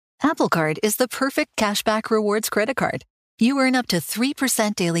Apple Card is the perfect cashback rewards credit card. You earn up to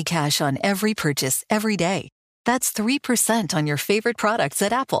 3% daily cash on every purchase every day. That's 3% on your favorite products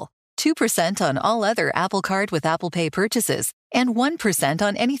at Apple, 2% on all other Apple Card with Apple Pay purchases, and 1%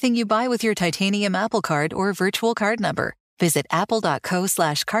 on anything you buy with your titanium Apple Card or virtual card number. Visit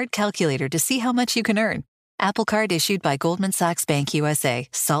apple.co/card calculator to see how much you can earn. Apple Card issued by Goldman Sachs Bank USA,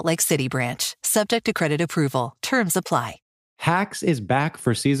 Salt Lake City branch. Subject to credit approval. Terms apply. Hacks is back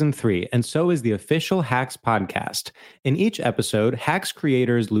for season 3, and so is the official Hacks podcast. In each episode, Hacks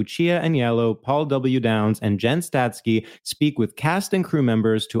creators Lucia Aniello, Paul W. Downs, and Jen Statsky speak with cast and crew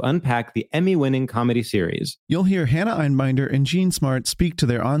members to unpack the Emmy-winning comedy series. You'll hear Hannah Einbinder and Gene Smart speak to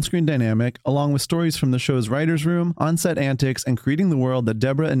their on-screen dynamic, along with stories from the show's writer's room, on-set antics, and creating the world that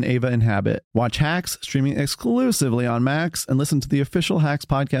Deborah and Ava inhabit. Watch Hacks, streaming exclusively on Max, and listen to the official Hacks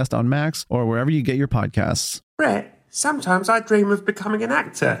podcast on Max or wherever you get your podcasts. Brett, sometimes I dream of becoming an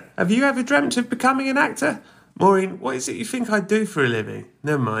actor. Have you ever dreamt of becoming an actor? Maureen, what is it you think I do for a living?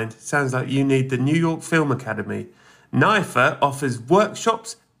 Never mind, sounds like you need the New York Film Academy. NYFA offers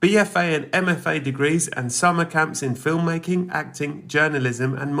workshops, BFA and MFA degrees and summer camps in filmmaking, acting,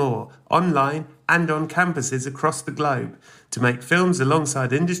 journalism and more, online and on campuses across the globe. To make films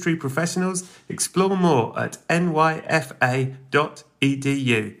alongside industry professionals, explore more at nyfa.edu.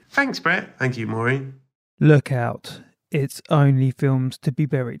 Thanks, Brett. Thank you, Maureen. Look out, it's only films to be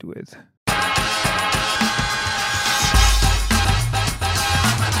buried with.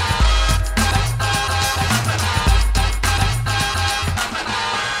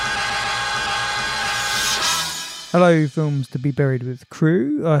 Hello, Films to be Buried with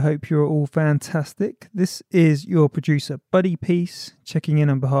crew. I hope you're all fantastic. This is your producer, Buddy Peace, checking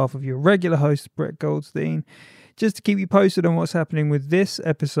in on behalf of your regular host, Brett Goldstein, just to keep you posted on what's happening with this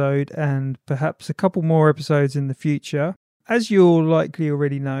episode and perhaps a couple more episodes in the future. As you'll likely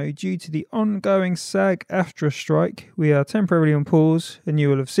already know, due to the ongoing SAG-AFTRA strike, we are temporarily on pause, and you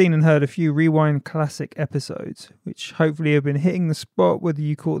will have seen and heard a few Rewind Classic episodes, which hopefully have been hitting the spot whether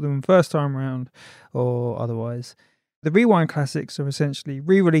you caught them first time round or otherwise. The Rewind Classics are essentially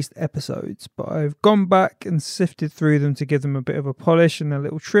re-released episodes, but I've gone back and sifted through them to give them a bit of a polish and a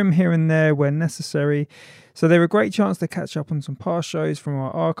little trim here and there where necessary. So they're a great chance to catch up on some past shows from our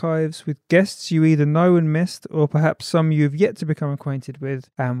archives with guests you either know and missed, or perhaps some you have yet to become acquainted with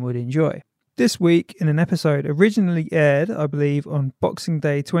and would enjoy. This week, in an episode originally aired, I believe, on Boxing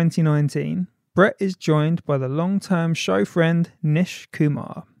Day 2019, Brett is joined by the long-term show friend Nish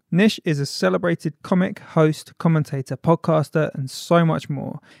Kumar. Nish is a celebrated comic, host, commentator, podcaster, and so much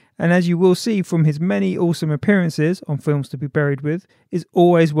more. And as you will see from his many awesome appearances on Films to be Buried with, is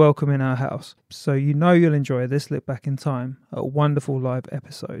always welcome in our house. So you know you'll enjoy this look back in time, a wonderful live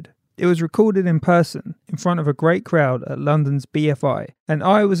episode. It was recorded in person, in front of a great crowd at London's BFI, and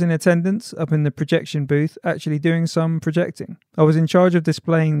I was in attendance up in the projection booth actually doing some projecting. I was in charge of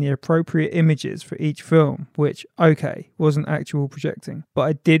displaying the appropriate images for each film, which, okay, wasn't actual projecting, but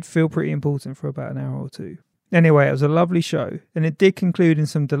I did feel pretty important for about an hour or two. Anyway, it was a lovely show, and it did conclude in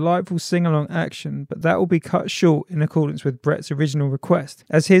some delightful sing-along action, but that will be cut short in accordance with Brett's original request,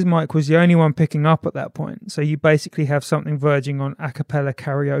 as his mic was the only one picking up at that point, so you basically have something verging on a cappella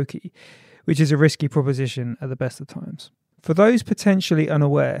karaoke, which is a risky proposition at the best of times. For those potentially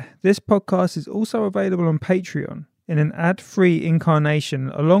unaware, this podcast is also available on Patreon in an ad-free incarnation,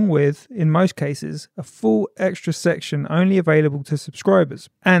 along with, in most cases, a full extra section only available to subscribers,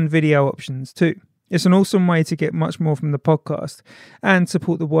 and video options too. It's an awesome way to get much more from the podcast and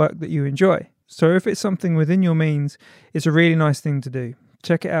support the work that you enjoy. So if it's something within your means, it's a really nice thing to do.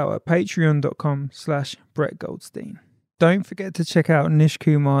 Check it out at patreon.com/Brett Goldstein. Don't forget to check out Nish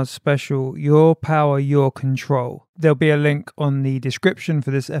Kumar's special, Your Power, Your Control. There'll be a link on the description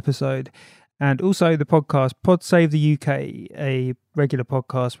for this episode. And also the podcast Pod Save the UK, a regular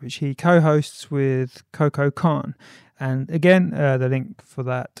podcast which he co-hosts with Coco Khan. And again, the link for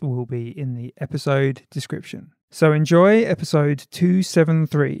that will be in the episode description. So enjoy episode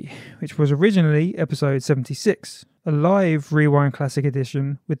 273, which was originally episode 76, a live Rewind Classic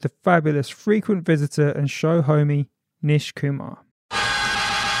edition with the fabulous frequent visitor and show homie, Nish Kumar.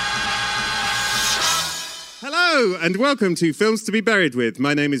 Hello and welcome to Films to be Buried with.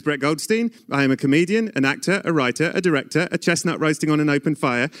 My name is Brett Goldstein. I am a comedian, an actor, a writer, a director, a chestnut roasting on an open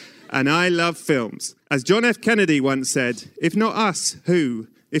fire, and I love films. As John F. Kennedy once said, if not us, who?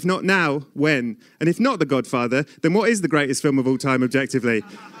 If not now, when? And if not The Godfather, then what is the greatest film of all time objectively?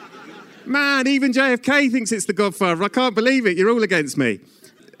 Man, even JFK thinks it's The Godfather. I can't believe it. You're all against me.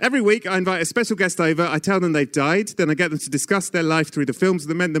 Every week, I invite a special guest over. I tell them they've died. Then I get them to discuss their life through the films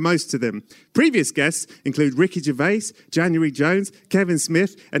that meant the most to them. Previous guests include Ricky Gervais, January Jones, Kevin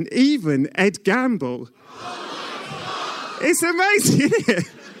Smith, and even Ed Gamble. It's amazing, isn't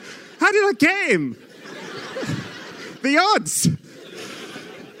it? How did I get him? The odds.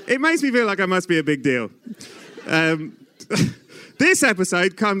 It makes me feel like I must be a big deal. This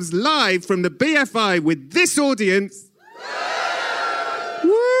episode comes live from the BFI with this audience.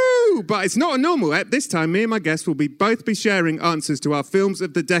 Woo! But it's not a normal ep. This time, me and my guests will both be sharing answers to our films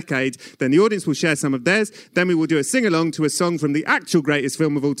of the decade. Then the audience will share some of theirs. Then we will do a sing-along to a song from the actual greatest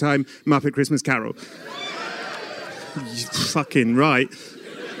film of all time, Muppet Christmas Carol. Fucking right.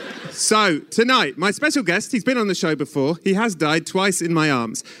 So, tonight, my special guest, he's been on the show before. He has died twice in my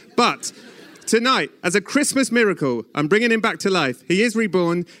arms. But tonight, as a Christmas miracle, I'm bringing him back to life. He is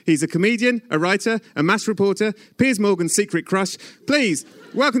reborn. He's a comedian, a writer, a maths reporter, Piers Morgan's secret crush. Please,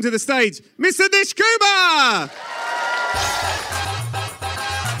 welcome to the stage, Mr. Nish Kumar!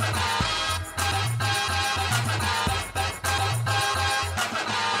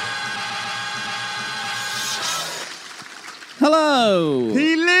 Hello!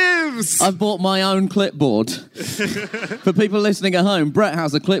 He lives! I've bought my own clipboard. For people listening at home, Brett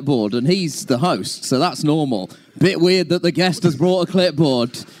has a clipboard and he's the host, so that's normal. Bit weird that the guest has brought a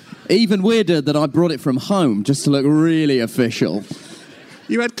clipboard. Even weirder that I brought it from home just to look really official.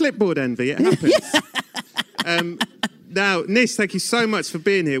 You had clipboard envy, it happens. Now, Nish, thank you so much for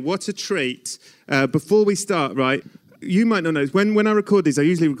being here. What a treat. Before we start, right, you might not know, when I record these, I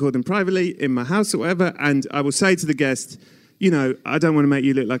usually record them privately in my house or whatever, and I will say to the guest, you know, I don't want to make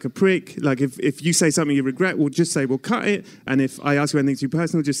you look like a prick. Like, if you say something you regret, we'll just say, we'll cut it. And if I ask you anything too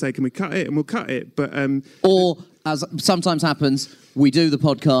personal, just say, can we cut it? And we'll cut it. But Or, as sometimes happens, we do the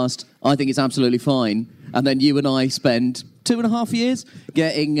podcast, I think it's absolutely fine, and then you and I spend 2.5 years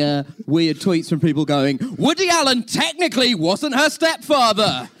getting weird tweets from people going, Woody Allen technically wasn't her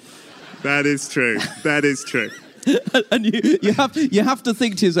stepfather. That is true. That is true. And you have to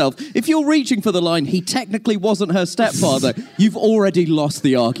think to yourself, if you're reaching for the line, he technically wasn't her stepfather, you've already lost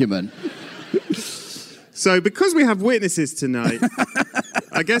the argument. So because we have witnesses tonight,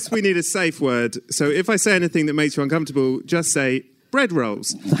 I guess we need a safe word. So if I say anything that makes you uncomfortable, just say bread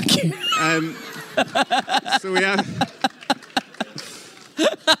rolls. Thank you. So we have...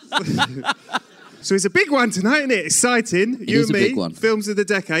 So it's a big one tonight, isn't it? Exciting. You and me, big one. Films of the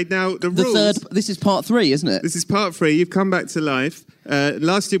decade. Now, the rules... This is part 3, isn't it? This is part 3. You've come back to life.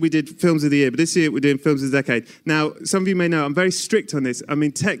 Last year we did Films of the Year, but this year we're doing Films of the Decade. Now, some of you may know I'm very strict on this. I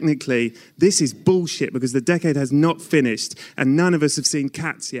mean, technically, this is bullshit because the decade has not finished and none of us have seen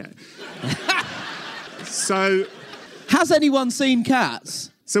Cats yet. So... Has anyone seen Cats?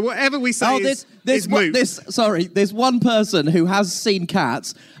 So whatever we say is moot. There's one person who has seen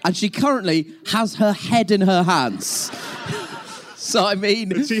Cats, and she currently has her head in her hands. So, I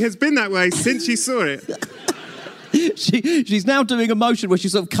mean... She has been that way since she saw it. She's now doing a motion where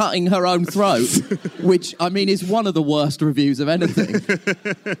she's sort of cutting her own throat, which, I mean, is one of the worst reviews of anything.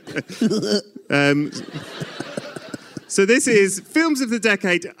 So this is Films of the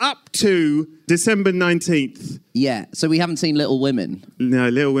Decade up to December 19th. Yeah, so we haven't seen Little Women. No,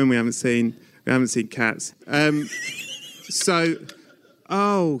 Little Women we haven't seen. We haven't seen Cats. So,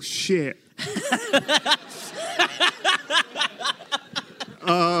 oh, shit.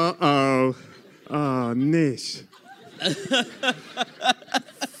 Oh, Nish.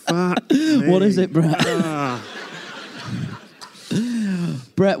 Fuck me. What is it, Brett?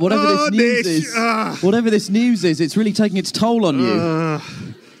 Brett, whatever this news is, it's really taking its toll on you.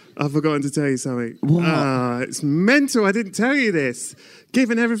 I've forgotten to tell you something. What? It's mental. I didn't tell you this.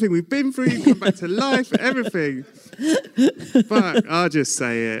 Given everything we've been through, you've come back to life, everything. But I'll just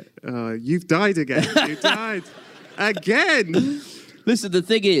say it. You've died again. You died again. Listen, the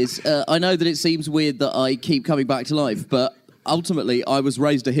thing is, I know that it seems weird that I keep coming back to life, but ultimately I was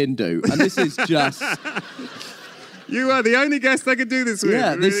raised a Hindu, and this is just... You are the only guest I could do this with.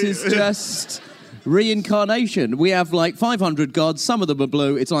 Yeah, really. This is just reincarnation. We have like 500 gods, some of them are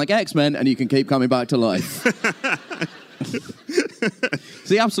blue. It's like X-Men, and you can keep coming back to life. It's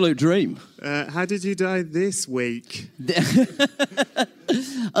the absolute dream. How did you die this week? This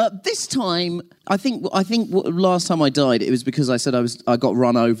time, I think last time I died, it was because I said I got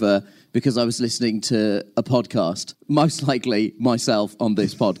run over because I was listening to a podcast, most likely myself on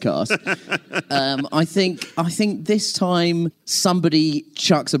this podcast. I think this time somebody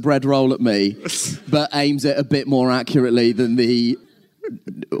chucks a bread roll at me, but aims it a bit more accurately than the,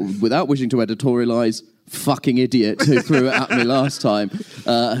 without wishing to editorialise, fucking idiot who threw it at me last time,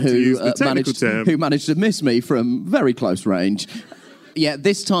 who managed to miss me from very close range. Yeah,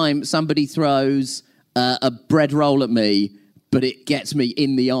 this time somebody throws a bread roll at me, but it gets me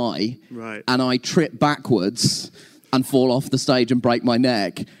in the eye. Right. And I trip backwards and fall off the stage and break my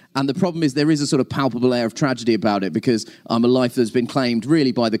neck. And the problem is there is a sort of palpable air of tragedy about it because I'm a life that's been claimed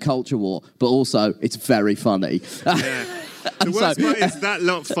really by the culture war, but also it's very funny. Yeah. The worst part is that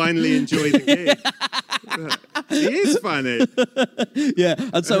lot finally enjoy the gig. It is funny. Yeah,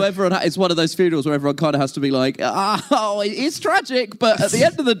 and so everyone, it's one of those funerals where everyone kind of has to be like, oh, it's tragic, but at the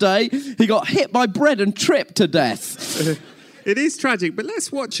end of the day, he got hit by bread and tripped to death. It is tragic, but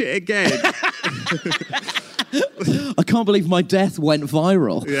let's watch it again. I can't believe my death went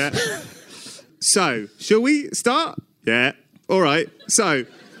viral. Yeah. So, shall we start? Yeah. All right. So...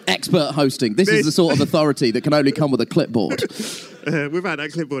 Expert hosting. This is the sort of authority that can only come with a clipboard. Without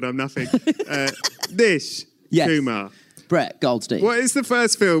that clipboard, I'm nothing. Nish Kumar. Brett Goldstein. What is the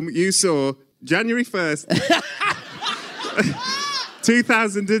first film you saw January 1st,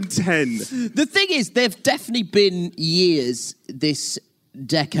 2010? The thing is, there have definitely been years this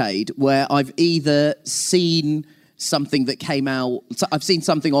decade where I've either seen something that came out... So I've seen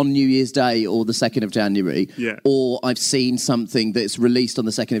something on New Year's Day or the 2nd of January, or I've seen something that's released on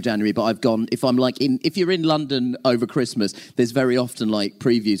the 2nd of January, but I've gone... If you're in London over Christmas, there's very often, like,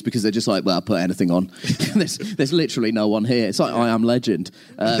 previews because they're just like, well, I'll put anything on. there's literally no one here. It's like I Am Legend.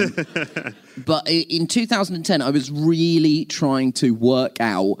 But in 2010, I was really trying to work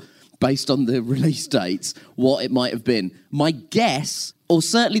out, based on the release dates, what it might have been. My guess, or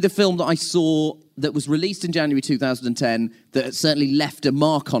certainly the film that I saw... that was released in January 2010 that certainly left a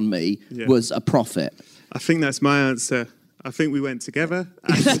mark on me was A Prophet. I think that's my answer. I think we went together.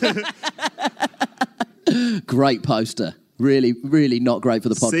 Great poster. Really, really not great for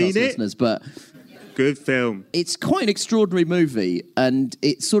the podcast listeners, but... Good film. It's quite an extraordinary movie, and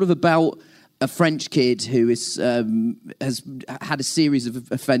it's sort of about a French kid who has had a series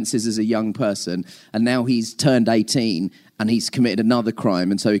of offences as a young person, and now he's turned 18, and he's committed another crime,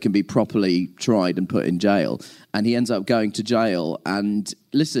 and so he can be properly tried and put in jail. And he ends up going to jail. And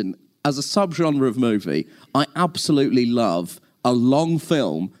listen, as a subgenre of movie, I absolutely love a long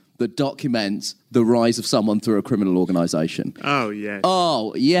film that documents the rise of someone through a criminal organisation. Oh, yes.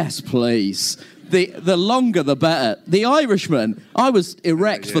 Oh, yes, please. The longer, the better. The Irishman, I was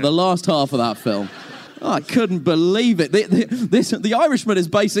erect for the last half of that film. Oh, I couldn't believe it. The Irishman is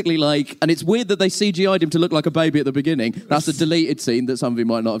basically like, and it's weird that they CGI'd him to look like a baby at the beginning. That's a deleted scene that some of you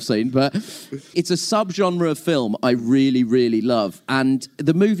might not have seen, but it's a subgenre of film I really, really love. And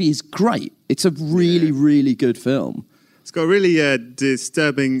the movie is great. It's a really, really good film. It's got a really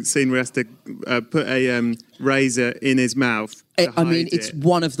disturbing scene where he has to put a razor in his mouth. It's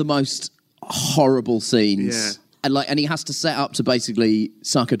one of the most horrible scenes. Yeah. And he has to set up to basically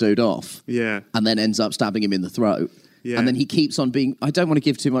suck a dude off. Yeah. And then ends up stabbing him in the throat. Yeah. And then he keeps on being... I don't want to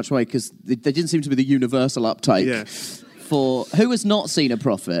give too much away because there didn't seem to be the universal uptake for... Who has not seen A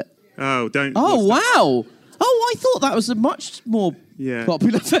Prophet? Oh, don't... Oh, wow. Oh, I thought that was a much more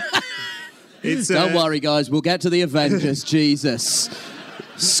popular film. Don't worry, guys. We'll get to the Avengers. Jesus.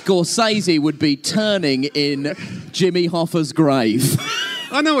 Scorsese would be turning in Jimmy Hoffa's grave.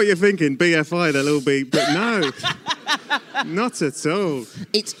 I know what you're thinking, BFI, they'll all be, but no, not at all.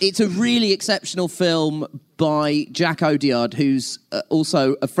 It's a really exceptional film by Jack Audiard, who's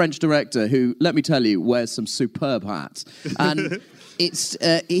also a French director who, let me tell you, wears some superb hats. And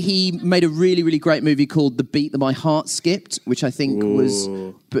he made a really, really great movie called The Beat That My Heart Skipped, which I think was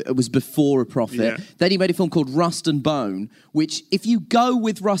before A Prophet. Yeah. Then he made a film called Rust and Bone, which if you go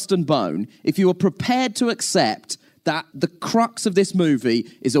with Rust and Bone, if you are prepared to accept that the crux of this movie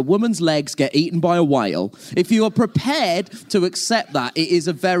is a woman's legs get eaten by a whale. If you are prepared to accept that, it is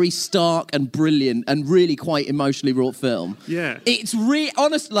a very stark and brilliant and really quite emotionally wrought film. Yeah. It's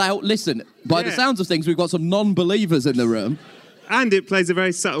honestly, listen, by the sounds of things, we've got some non-believers in the room. And it plays a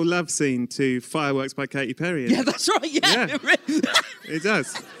very subtle love scene to Fireworks by Katy Perry. Yeah, that's right, yeah. It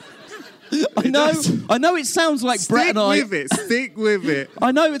does. I know it sounds like Brett and I... Stick with it.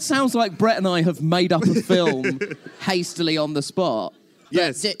 I know it sounds like Brett and I have made up a film hastily on the spot.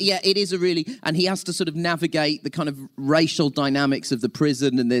 Yes. It is a really... And he has to sort of navigate the kind of racial dynamics of the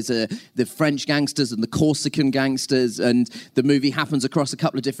prison, and there's the French gangsters and the Corsican gangsters, and the movie happens across a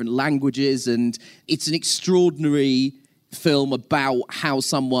couple of different languages, and it's an extraordinary film about how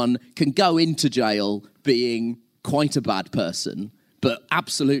someone can go into jail being quite a bad person, but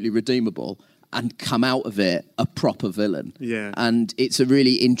absolutely redeemable, and come out of it a proper villain. Yeah. And it's a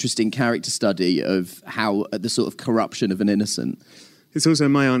really interesting character study of how the sort of corruption of an innocent. It's also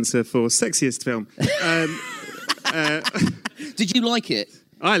my answer for sexiest film. Did you like it?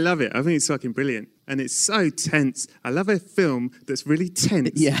 I love it. I think it's fucking brilliant. and it's so tense. I love a film that's really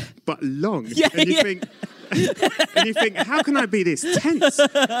tense, but long. Yeah, and you think, how can I be this tense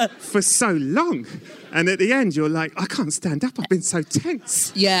for so long? And at the end, you're like, I can't stand up. I've been so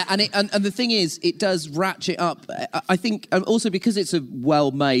tense. Yeah, and the thing is, it does ratchet up. I think, also because it's a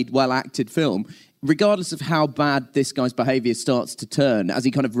well-made, well-acted film, regardless of how bad this guy's behaviour starts to turn, as he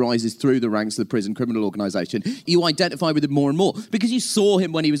kind of rises through the ranks of the prison criminal organisation, you identify with him more and more because you saw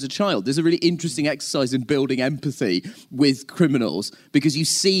him when he was a child. There's a really interesting exercise in building empathy with criminals because you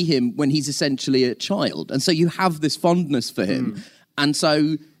see him when he's essentially a child. And so you have this fondness for him. And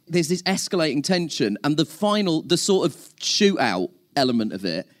so there's this escalating tension, and the sort of shootout element of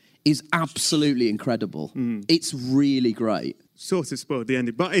it is absolutely incredible. It's really great. Sort of spoiled the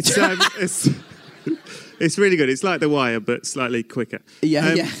ending, but it's it's really good. It's like The Wire, but slightly quicker.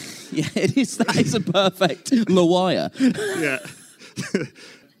 Yeah, it is. That is a perfect The Wire.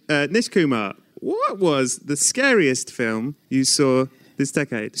 Yeah. Nish Kumar, what was the scariest film you saw this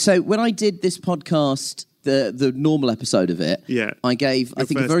decade? So when I did this podcast, the normal episode of it, I gave, I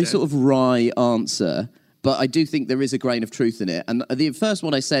think, a very sort of wry answer. But I do think there is a grain of truth in it. And the first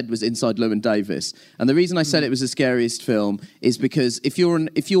one I said was Inside Llewyn Davis. And the reason I said it was the scariest film is because if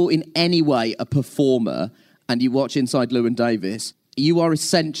you're in any way a performer and you watch Inside Llewyn Davis, you are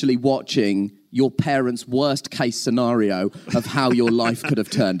essentially watching your parents' worst case scenario of how your life could have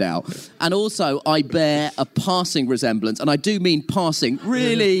turned out. And also, I bear a passing resemblance, and I do mean passing,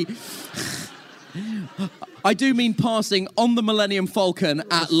 really... I do mean passing on the Millennium Falcon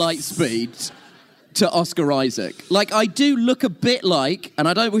at light speed to Oscar Isaac. Like, I do look a bit like, and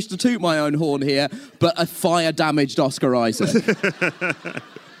I don't wish to toot my own horn here, but a fire-damaged Oscar Isaac.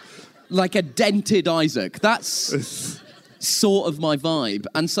 Like a dented Isaac. That's sort of my vibe.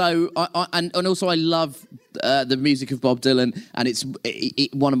 And so, and also I love the music of Bob Dylan, and it's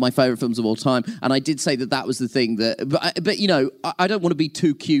one of my favourite films of all time. And I did say that was the thing that... But you know, I don't want to be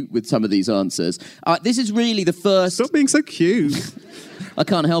too cute with some of these answers. This is really the first... Stop being so cute. I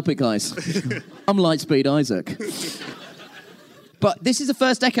can't help it, guys. I'm Lightspeed Isaac. But this is the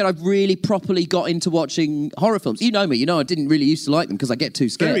first decade I've really properly got into watching horror films. You know me, you know I didn't really used to like them because I get too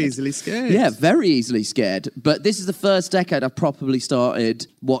scared. Very easily scared. Yeah, very easily scared. But this is the first decade I've properly started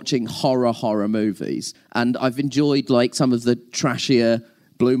watching horror movies. And I've enjoyed, like, some of the trashier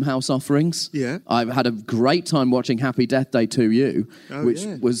Blumhouse offerings. Yeah. I've had a great time watching Happy Death Day 2U, which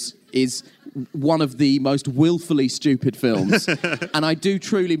is one of the most willfully stupid films. And I do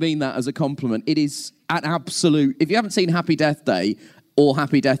truly mean that as a compliment. It is an absolute... If you haven't seen Happy Death Day or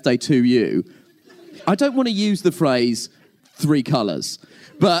Happy Death Day 2U, I don't want to use the phrase three colours,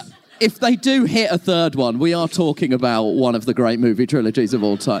 but if they do hit a third one, we are talking about one of the great movie trilogies of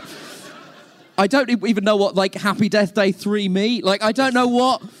all time. I don't even know what, like, Happy Death Day 3 Me... Like, I don't know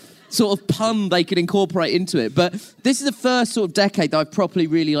what sort of pun they could incorporate into it. But this is the first sort of decade that I've properly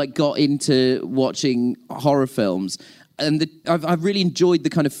really, like, got into watching horror films. And I've really enjoyed the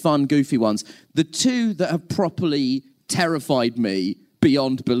kind of fun, goofy ones. The two that have properly terrified me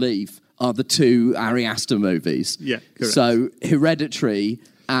beyond belief are the two Ari Aster movies. Yeah, correct. So Hereditary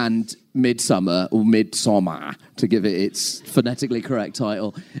and Midsummer, or Midsommar, to give it its phonetically correct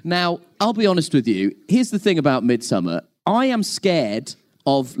title. Now, I'll be honest with you. Here's the thing about Midsummer. I am scared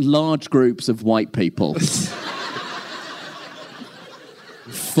of large groups of white people.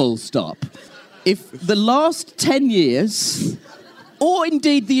 Full stop. If the last 10 years, or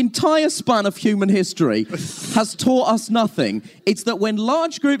indeed the entire span of human history, has taught us nothing, it's that when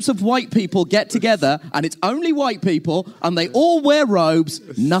large groups of white people get together, and it's only white people, and they all wear robes,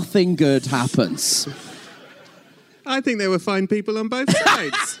 nothing good happens. I think there were fine people on both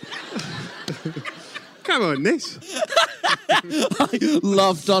sides. Come on, Nish. I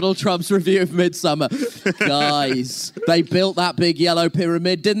love Donald Trump's review of Midsommar. Guys, they built that big yellow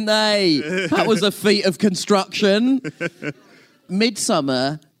pyramid, didn't they? That was a feat of construction.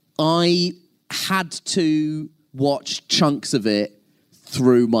 Midsommar, I had to watch chunks of it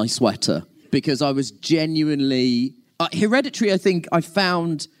through my sweater because I was genuinely... Hereditary, I think I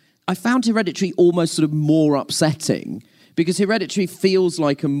found Hereditary almost sort of more upsetting because Hereditary feels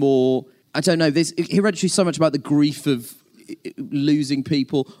like a more... I don't know, Hereditary is so much about the grief of losing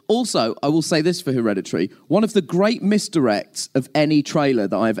people. Also, I will say this for Hereditary, one of the great misdirects of any trailer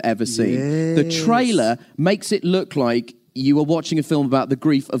that I've ever seen. Yes. The trailer makes it look like you are watching a film about the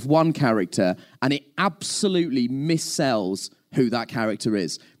grief of one character, and it absolutely missells who that character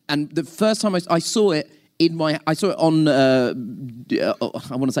is. And the first time I saw it, I saw it on, I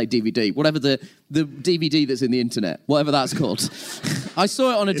want to say DVD, whatever the DVD that's in the internet, whatever that's called. I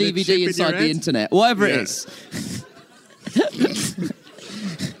saw it on a DVD inside the internet, whatever it is.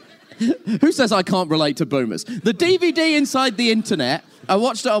 Who says I can't relate to boomers? The DVD inside the internet, I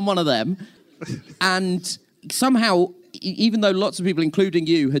watched it on one of them, and somehow, even though lots of people, including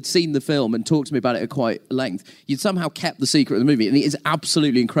you, had seen the film and talked to me about it at quite length, you'd somehow kept the secret of the movie, and it is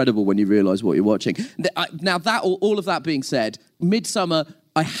absolutely incredible when you realise what you're watching. Now, all of that being said, Midsummer,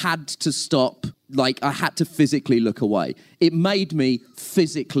 I had to stop. I had to physically look away. It made me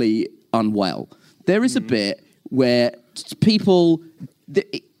physically unwell. There is a bit where people...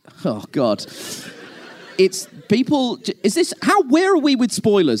 Oh, God. It's people... Is this... Where are we with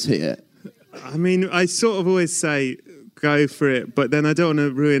spoilers here? I mean, I sort of always say, go for it, but then I don't want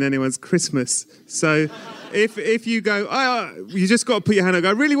to ruin anyone's Christmas. So if you go, you just got to put your hand up,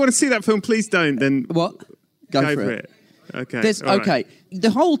 I really want to see that film, please don't, then... What? Go for it. Okay. Okay.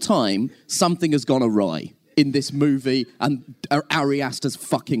 The whole time, something has gone awry in this movie and Ari Aster's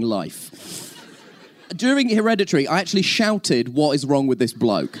fucking life. During Hereditary, I actually shouted, what is wrong with this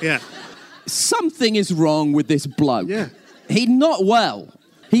bloke? Yeah. Something is wrong with this bloke. Yeah. He's not well.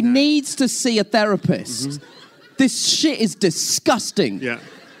 He needs to see a therapist. Mm-hmm. This shit is disgusting. Yeah.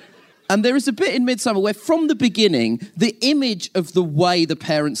 And there is a bit in Midsummer where, from the beginning, the image of the way the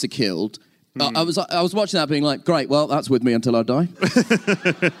parents are killed... I was watching that being like, great, well, that's with me until I die.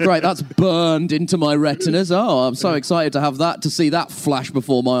 Great, that's burned into my retinas. Oh, I'm so excited to see that flash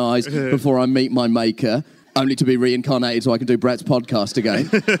before my eyes before I meet my maker, only to be reincarnated so I can do Brett's podcast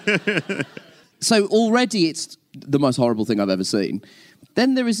again. So already it's the most horrible thing I've ever seen.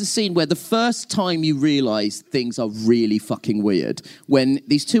 Then there is a scene where the first time you realise things are really fucking weird, when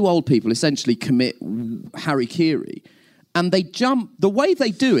these two old people essentially commit harikiri. And they jump... The way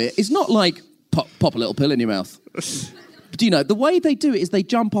they do it is not like, pop a little pill in your mouth. Do you know, the way they do it is they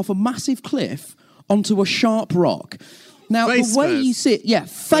jump off a massive cliff onto a sharp rock. Now, face the way first. you see it... Yeah,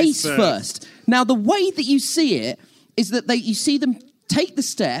 face first. Now, the way that you see it is that you see them take the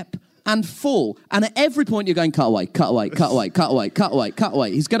step and fall. And at every point, you're going, cut away, cut away, cut away, cut away, cut away, cut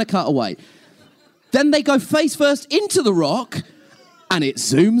away. He's going to cut away. Then they go face first into the rock, and it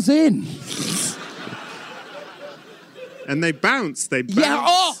zooms in. And they bounce. Yeah,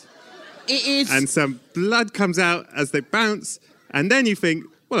 oh! It is... And some blood comes out as they bounce. And then you think,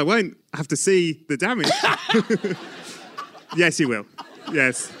 well, I won't have to see the damage. Yes, you will.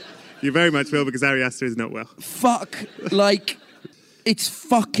 Yes. You very much will, because Ari Aster is not well. Fuck. It's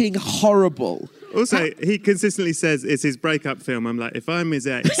fucking horrible. Also, he consistently says it's his breakup film. I'm like, if I'm his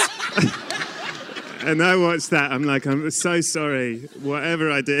ex... and I watched that, I'm like, I'm so sorry.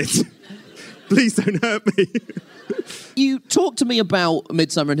 Whatever I did, please don't hurt me. You talk to me about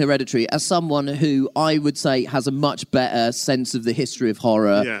Midsummer and Hereditary as someone who I would say has a much better sense of the history of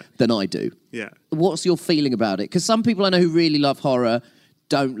horror than I do. Yeah. What's your feeling about it? Because some people I know who really love horror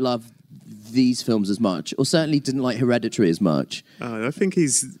don't love these films as much, or certainly didn't like Hereditary as much. I think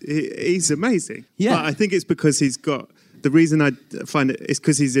he's amazing. Yeah. But I think it's because he's got... The reason I find it is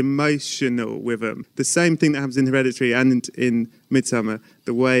because he's emotional with them. The same thing that happens in Hereditary and in Midsummer,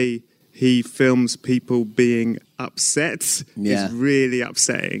 the way... he films people being upset is really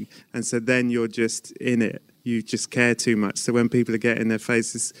upsetting. And so then you're just in it. You just care too much. So when people are getting their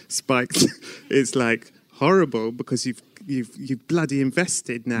faces spiked, it's like horrible because you've bloody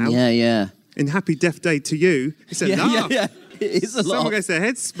invested now. Yeah, yeah. In Happy Death Day to You, it's a laugh. Yeah. It is a laugh. Someone gets their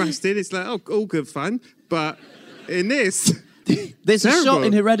head smashed in, it's like, oh, all good fun. But in this... There's terrible. a shot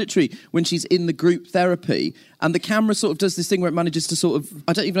in Hereditary when she's in the group therapy and the camera sort of does this thing where it manages to sort of,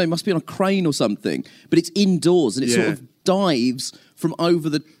 I don't even know, it must be on a crane or something, but it's indoors and it sort of dives from over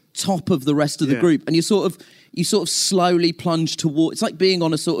the top of the rest of the group, and you sort of slowly plunge toward... It's like being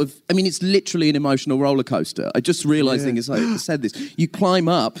on a sort of... I mean, it's literally an emotional roller coaster. I just realising as I said this. You climb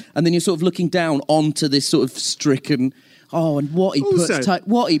up and then you're sort of looking down onto this sort of stricken... Oh, and what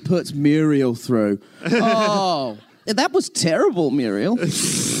he puts Muriel through. Oh... That was terrible, Muriel.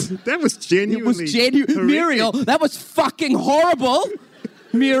 That was genuinely horrific. Muriel, that was fucking horrible.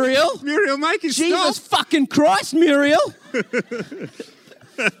 Muriel, make it Jesus stop. fucking Christ, Muriel.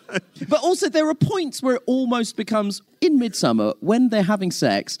 But also there are points where it almost becomes, in Midsummer, when they're having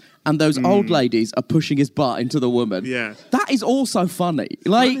sex and those old ladies are pushing his butt into the woman. Yeah. That is also funny.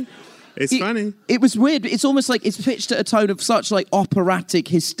 Like... It's funny. It was weird. It's almost like it's pitched at a tone of such like operatic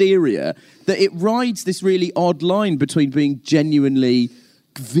hysteria that it rides this really odd line between being genuinely,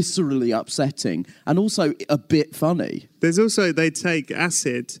 viscerally upsetting and also a bit funny. There's also, they take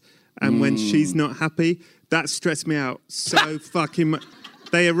acid, and when she's not happy, that stressed me out so fucking much.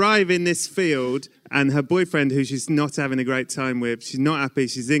 They arrive in this field, and her boyfriend, who she's not having a great time with, she's not happy,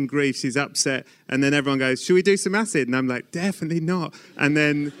 she's in grief, she's upset, and then everyone goes, should we do some acid? And I'm like, definitely not. And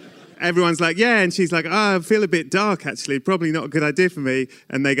then... everyone's like, yeah, and she's like, oh, I feel a bit dark, actually. Probably not a good idea for me.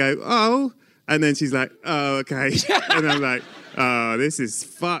 And they go, oh. And then she's like, oh, okay. And I'm like, oh, this is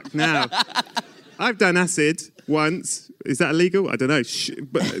fucked now. I've done acid once. Is that illegal? I don't know.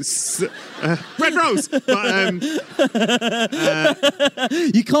 Bread rolls. But,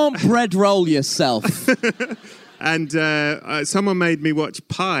 you can't bread roll yourself. And someone made me watch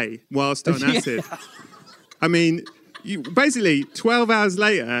Pi whilst on acid. Yeah. I mean, basically, 12 hours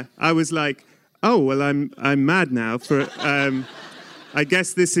later, I was like, oh, well, I'm mad now. I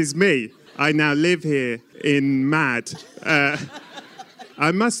guess this is me. I now live here in mad.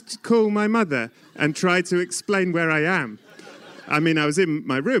 I must call my mother and try to explain where I am. I mean, I was in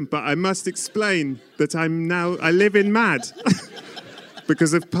my room, but I must explain that I live in mad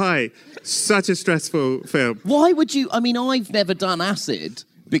because of Pi. Such a stressful film. Why would you? I mean, I've never done acid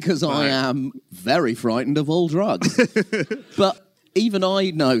because I am very frightened of all drugs. But even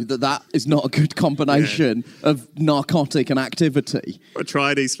I know that is not a good combination of narcotic and activity. I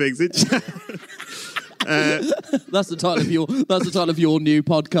try these things. That's the title of your new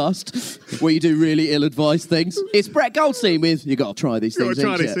podcast, where you do really ill-advised things. It's Brett Goldstein with "You Got to Try These Things."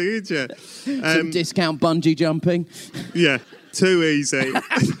 Try these things, yeah. Some discount bungee jumping. Yeah, too easy.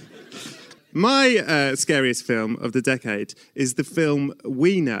 My scariest film of the decade is the film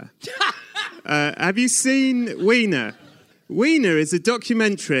Wiener. Have you seen Wiener? Wiener is a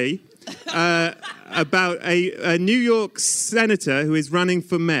documentary about a New York senator who is running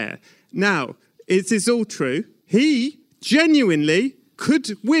for mayor. Now, it is all true. He genuinely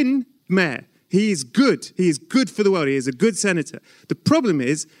could win mayor. He is good. He is good for the world. He is a good senator. The problem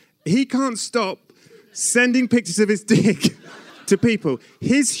is he can't stop sending pictures of his dick to people.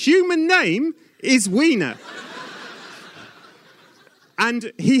 His human name is Wiener.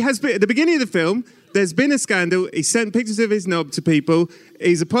 And he has been, at the beginning of the film, there's been a scandal. He sent pictures of his knob to people.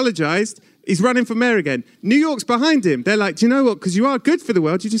 He's apologised. He's running for mayor again. New York's behind him. They're like, do you know what? Because you are good for the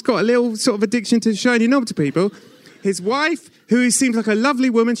world. You just got a little sort of addiction to shiny knob to people. His wife, who seems like a lovely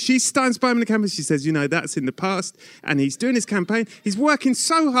woman, she stands by him on the campus. She says, you know, that's in the past. And he's doing his campaign. He's working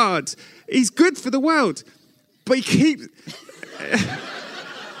so hard. He's good for the world. But he keeps...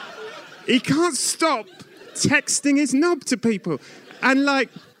 he can't stop texting his knob to people. And, like,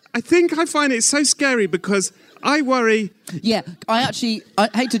 I think I find it so scary because I worry... Yeah, I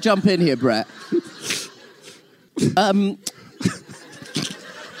hate to jump in here, Brett. What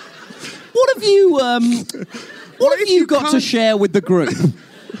have you... What have you got to share with the group?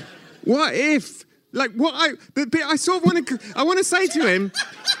 What if... Like, the bit I sort of want to... I want to say to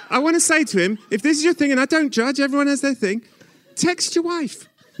him, if this is your thing, and I don't judge, everyone has their thing, text your wife.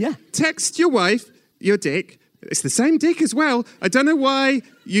 Yeah. Text your wife your dick. It's the same dick as well. I don't know why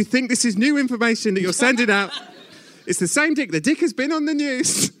you think this is new information that you're sending out. It's the same dick. The dick has been on the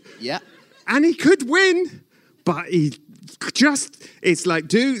news. Yeah. And he could win, but he just... It's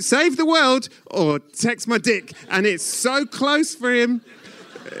like, save the world or text my dick. And it's so close for him.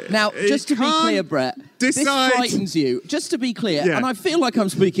 Now, just to be clear, Brett, this frightens you. Just to be clear, and I feel like I'm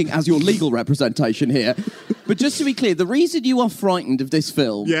speaking as your legal representation here, but just to be clear, the reason you are frightened of this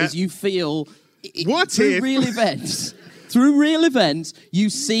film is you feel... Through real events, you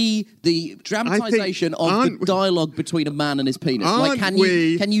see the dramatisation of the dialogue between a man and his penis. Like, can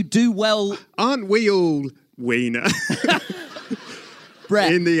you do well? Aren't we all Wiener?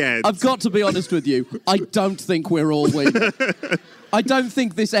 Brett, in the end, I've got to be honest with you. I don't think we're all Wiener. I don't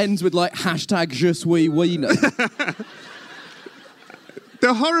think this ends with like #Je suis Wiener.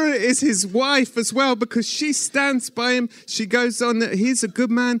 The horror is his wife as well, because she stands by him. She goes on that he's a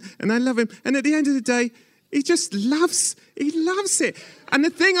good man and I love him. And at the end of the day, he loves it. And the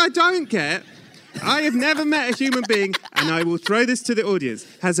thing I don't get, I have never met a human being, and I will throw this to the audience,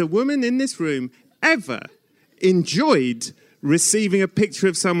 has a woman in this room ever enjoyed receiving a picture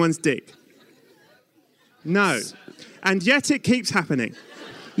of someone's dick? No. And yet it keeps happening.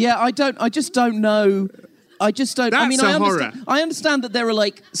 Yeah, I just don't know. That's horror. I understand that there are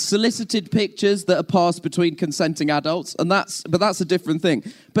like solicited pictures that are passed between consenting adults, but that's a different thing.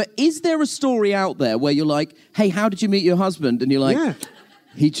 But is there a story out there where you're like, hey, how did you meet your husband? And you're like,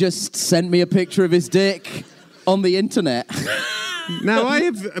 he just sent me a picture of his dick on the internet. Now, I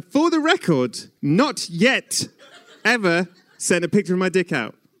have, for the record, not yet ever sent a picture of my dick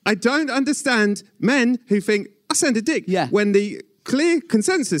out. I don't understand men who think, I send a dick, when the clear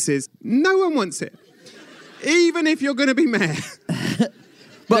consensus is no one wants it. Even if you're going to be mayor.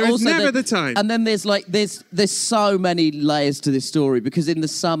 But there is also never the time. And then there's so many layers to this story, because in the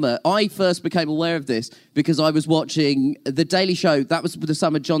summer, I first became aware of this because I was watching The Daily Show. That was the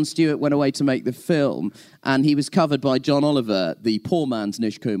summer Jon Stewart went away to make the film, and he was covered by John Oliver, the poor man's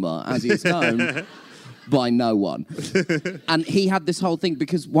Nish Kumar, as he is known. By no one. And he had this whole thing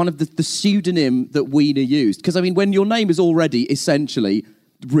because one of the pseudonym that Wiener used, because I mean, when your name is already essentially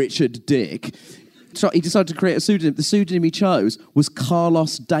Richard Dick, so he decided to create a pseudonym. The pseudonym he chose was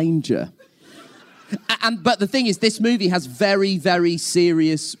Carlos Danger. But the thing is, this movie has very, very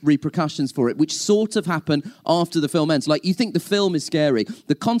serious repercussions for it, which sort of happen after the film ends. Like, you think the film is scary.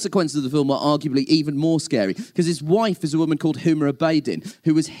 The consequences of the film are arguably even more scary, because his wife is a woman called Huma Abedin,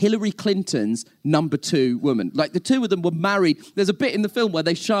 who was Hillary Clinton's number 2 woman. Like, the two of them were married. There's a bit in the film where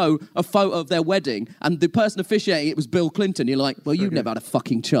they show a photo of their wedding, and the person officiating it was Bill Clinton. You're like, well, you've never had a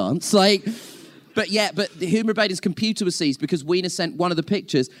fucking chance. Like... But Huma Abedin's computer was seized because Wiener sent one of the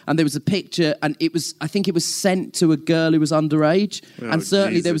pictures, and there was a picture, and I think it was sent to a girl who was underage. And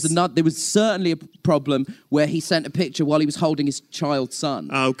certainly Jesus. there was certainly a problem where he sent a picture while he was holding his child's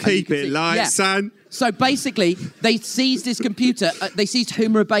son. Oh, keep it light, son. So basically, they seized his computer, they seized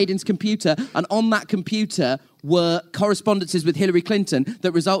Huma Abedin's computer, and on that computer were correspondences with Hillary Clinton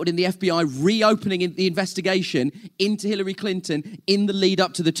that resulted in the FBI reopening the investigation into Hillary Clinton in the lead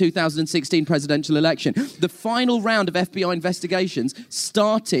up to the 2016 presidential election. The final round of FBI investigations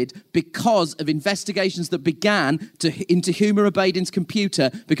started because of investigations that began into Huma Abedin's computer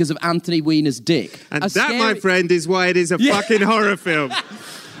because of Anthony Weiner's dick. And that, my friend, is why it is a fucking horror film.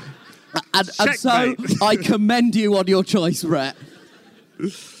 And so I commend you on your choice, Brett.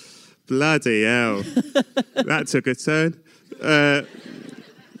 Bloody hell. That took a turn.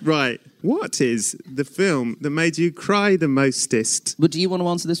 Right. What is the film that made you cry the mostest? Well, do you want to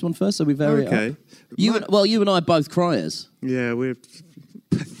answer this one first, so we vary it up? You and I are both criers. Yeah, we're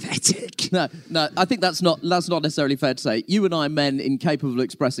pathetic. No, I think that's not necessarily fair to say. You and I are men incapable of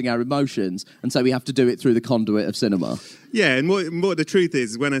expressing our emotions, and so we have to do it through the conduit of cinema. Yeah, and what the truth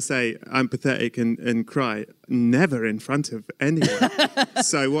is, when I say I'm pathetic and cry, never in front of anyone.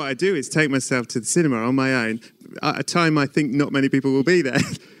 So what I do is take myself to the cinema on my own, at a time I think not many people will be there,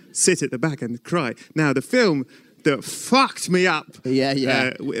 sit at the back and cry. Now, the film that fucked me up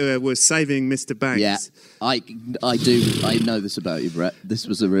was Saving Mr. Banks. Yeah, I do. I know this about you, Brett. This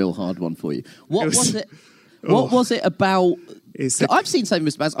was a real hard one for you. What was it? What was it about? I've seen Saving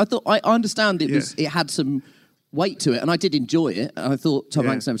Mr. Banks. I understand it had some weight to it, and I did enjoy it. And I thought Tom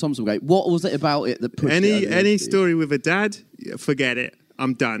Hanks and Emma Thompson were great. What was it about it that pushed it over any story with a dad? Forget it.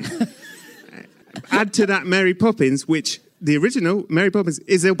 I'm done. Add to that Mary Poppins, which the original Mary Poppins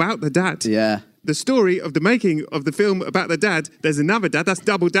is about the dad. Yeah. The story of the making of the film about the dad, there's another dad, that's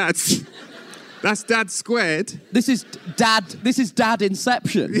double dads. That's dad squared. This is dad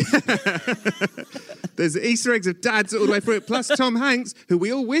Inception. There's Easter eggs of dads all the way through it, plus Tom Hanks, who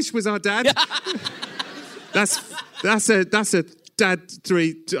we all wish was our dad. That's a dad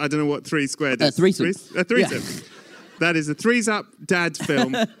 3, I don't know what 3 squared is. Threesome. A threesome. Yeah. That is a threes up dad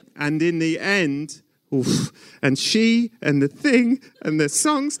film. And in the end, oof, and she and the thing and the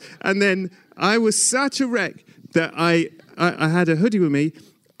songs, and then I was such a wreck that I had a hoodie with me.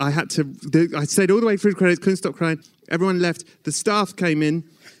 I stayed all the way through the credits, couldn't stop crying. Everyone left. The staff came in,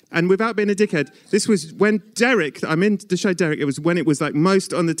 and without being a dickhead, this was when Derek, I'm in the show Derek, it was when it was like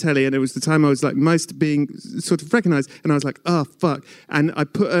most on the telly, and it was the time I was like most being sort of recognised, and I was like, oh, fuck. And I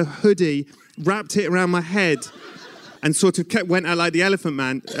put a hoodie, wrapped it around my head, and sort of went out like the Elephant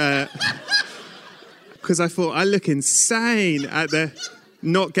Man, because I thought I look insane at the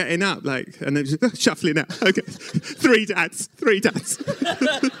not getting up, like, and then just shuffling out. Okay, 3 dads.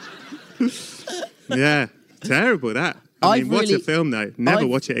 Yeah, terrible that. I mean, what a film though. Never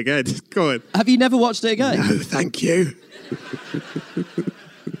watch it again. Go on. Have you never watched it again? No, thank you.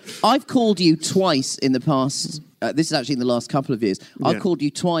 I've called you twice in the past. This is actually in the last couple of years. I've called you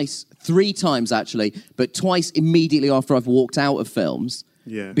twice, 3 times actually, but twice immediately after I've walked out of films.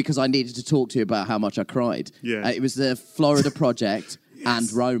 Yeah. Because I needed to talk to you about how much I cried. Yeah. It was the Florida Project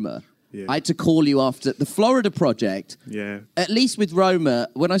and Roma. Yeah. I had to call you after the Florida Project. Yeah. At least with Roma,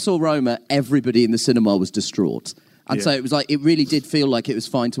 when I saw Roma, everybody in the cinema was distraught. And so it was like, it really did feel like it was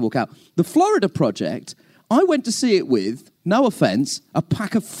fine to walk out. The Florida Project, I went to see it with, no offence, a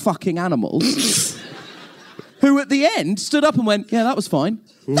pack of fucking animals who at the end stood up and went, yeah, that was fine.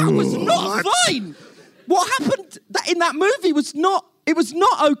 That was not fine. What happened in that movie was not, it was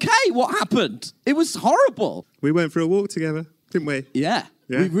not okay what happened. It was horrible. We went for a walk together, didn't we? Yeah,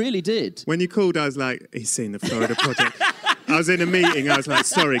 we really did. When you called, I was like, he's seen the Florida Project. I was in a meeting, I was like,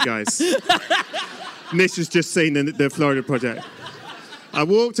 sorry, guys. Nish has just seen the Florida Project. I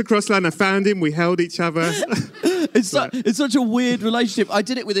walked across land, I found him, we held each other. It's such a weird relationship. I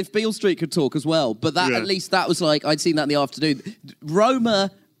did it with If Beale Street Could Talk as well, but at least that was like, I'd seen that in the afternoon.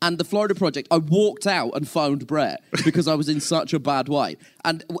 Roma and the Florida Project, I walked out and phoned Brett because I was in such a bad way.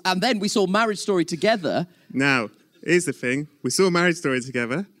 And then we saw Marriage Story together. Now, here's the thing. We saw Marriage Story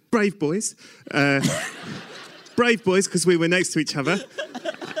together. Brave boys. Brave boys, because we were next to each other.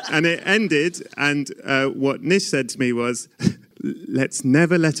 And it ended, and what Nish said to me was, let's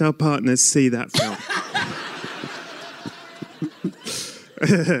never let our partners see that film.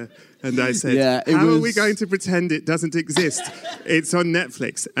 And I said, how are we going to pretend it doesn't exist? It's on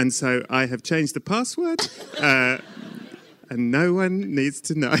Netflix. And so I have changed the password, and no one needs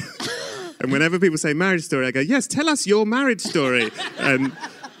to know. And whenever people say Marriage Story, I go, yes, tell us your marriage story. And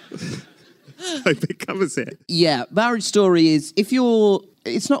I hope it covers it. Yeah, Marriage Story is,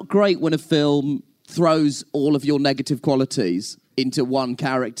 it's not great when a film throws all of your negative qualities into one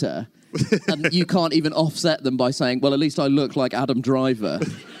character and you can't even offset them by saying, well, at least I look like Adam Driver.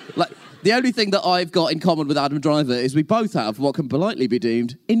 Like, the only thing that I've got in common with Adam Driver is we both have what can politely be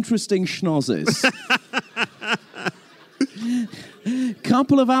deemed interesting schnozzes.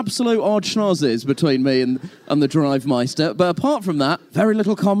 Couple of absolute odd schnozzes between me and the Drive Meister, but apart from that, very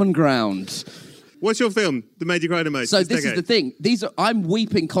little common ground. What's your film that made you cry the most? So this is the thing. I'm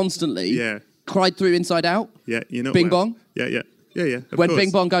weeping constantly. Yeah. Cried through Inside Out. Yeah, you know. Bing Bong. Yeah. When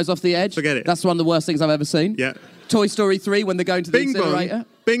Bing Bong goes off the edge. Forget it. That's one of the worst things I've ever seen. Yeah. Toy Story 3 when they're going to the incinerator.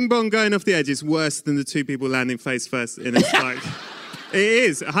 Bing Bong going off the edge is worse than the two people landing face first in a spike. It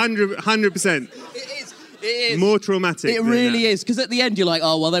is 100%. It is. More traumatic. It really is, because at the end you're like,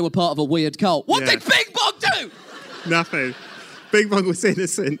 oh, well, they were part of a weird cult. What did Bing Bong do? Nothing. Bing Bong was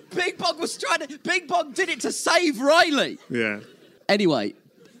innocent. Bing Bong did it to save Riley. Yeah. Anyway,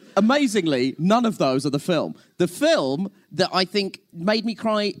 amazingly, none of those are the film. The film that I think made me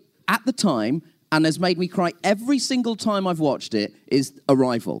cry at the time and has made me cry every single time I've watched it is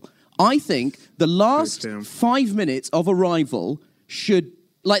Arrival. I think the last 5 minutes of Arrival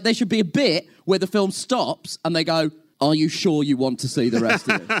there should be a bit where the film stops and they go, are you sure you want to see the rest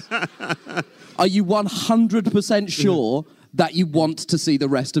of this? Are you 100% sure that you want to see the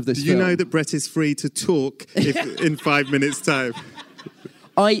rest of this film? Do you know that Brett is free to talk in 5 minutes' time?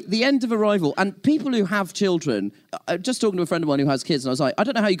 The end of Arrival, and people who have children, just talking to a friend of mine who has kids, and I was like, I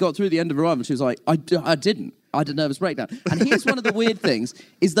don't know how you got through the end of Arrival. And she was like, I didn't. I had a nervous breakdown. And here's one of the weird things,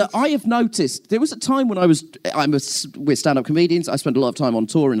 is that I have noticed, there was a time when we're stand-up comedians, I spent a lot of time on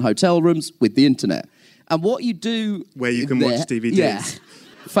tour in hotel rooms with the internet. And what you do... Where you can watch DVDs. Yeah,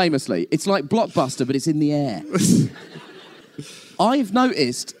 famously. It's like Blockbuster, but it's in the air. I've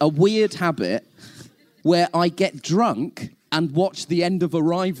noticed a weird habit where I get drunk and watch the end of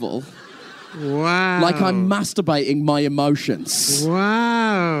Arrival. Wow. Like I'm masturbating my emotions.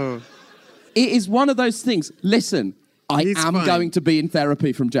 Wow. It is one of those things. Listen, I am going to be in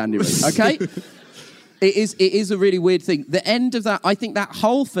therapy from January, okay? It is a really weird thing. The end of that, I think that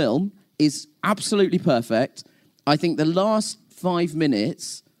whole film is absolutely perfect. I think the last 5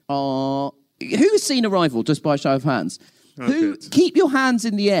 minutes are... Who's seen Arrival, just by a show of hands? Keep your hands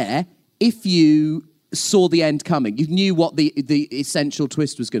in the air if you saw the end coming. You knew what the essential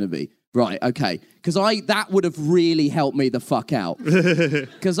twist was going to be. Right, okay. Because that would have really helped me the fuck out.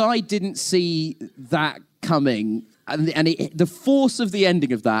 Because I didn't see that coming. And the force of the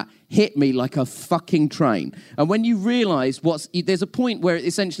ending of that hit me like a fucking train. And when you realise there's a point where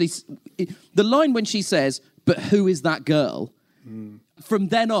essentially... The line when she says, but who is that girl? From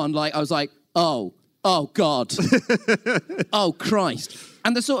then on, I was like, oh God. Oh, Christ.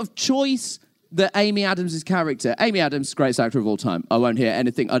 And the sort of choice... that Amy Adams' character... Amy Adams, greatest actor of all time. I won't hear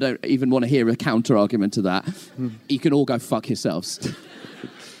anything. I don't even want to hear a counter-argument to that. You can all go fuck yourselves.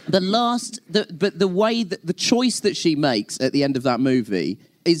 The way that... The choice that she makes at the end of that movie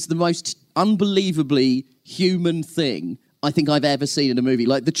is the most unbelievably human thing I think I've ever seen in a movie.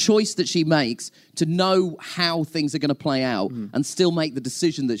 Like, the choice that she makes to know how things are going to play out and still make the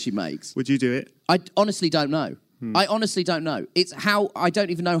decision that she makes. Would you do it? I honestly don't know. I honestly don't know. It's how... I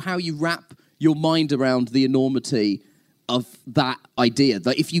don't even know how you wrap... your mind around the enormity of that idea.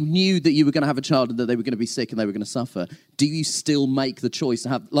 That if you knew that you were going to have a child and that they were going to be sick and they were going to suffer, do you still make the choice to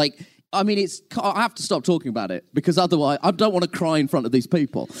have... I have to stop talking about it, because otherwise I don't want to cry in front of these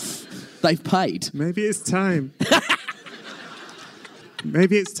people. They've paid. Maybe it's time.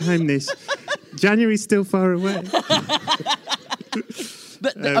 Maybe it's time, Nish. January's still far away.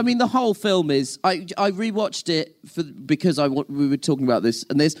 But I mean, the whole film is. I rewatched it because we were talking about this,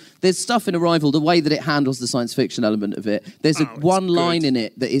 and there's stuff in Arrival, the way that it handles the science fiction element of it. There's one line in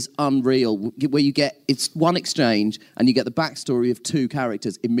it that is unreal, where it's one exchange, and you get the backstory of two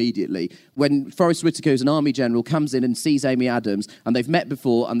characters immediately. When Forrest Whitaker, who's an army general, comes in and sees Amy Adams, and they've met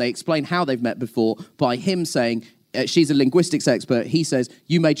before, and they explain how they've met before by him saying. She's a linguistics expert. He says,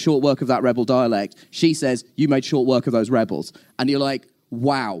 you made short work of that rebel dialect. She says, you made short work of those rebels. And you're like,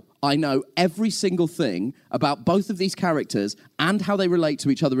 wow, I know every single thing about both of these characters and how they relate to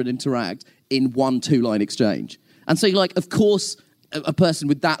each other and interact in one two-line exchange. And so you're like, of course, a person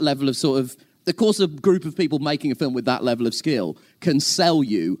with that level of a group of people making a film with that level of skill can sell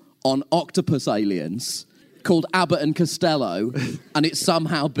you on octopus aliens called Abbott and Costello, and it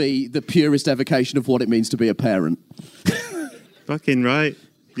somehow be the purest evocation of what it means to be a parent. Fucking right.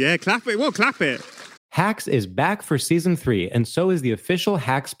 Yeah, clap it. Well, clap it. Hacks is back for season 3, and so is the official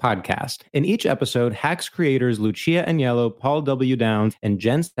Hacks podcast. In each episode, Hacks creators Lucia Agnello, Paul W. Downs, and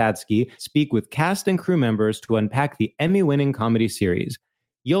Jen Statsky speak with cast and crew members to unpack the Emmy-winning comedy series.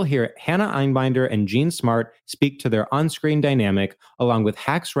 You'll hear Hannah Einbinder and Jean Smart speak to their on-screen dynamic, along with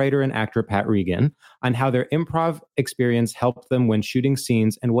Hacks writer and actor Pat Regan, on how their improv experience helped them when shooting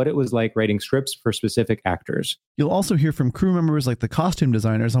scenes and what it was like writing scripts for specific actors. You'll also hear from crew members like the costume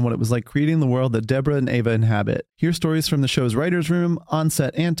designers on what it was like creating the world that Deborah and Ava inhabit. Hear stories from the show's writer's room,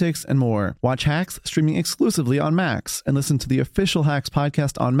 on-set antics, and more. Watch Hacks streaming exclusively on Max, and listen to the official Hacks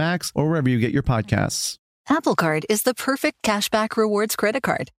podcast on Max or wherever you get your podcasts. Apple Card is the perfect cashback rewards credit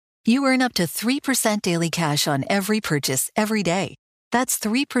card. You earn up to 3% daily cash on every purchase every day. That's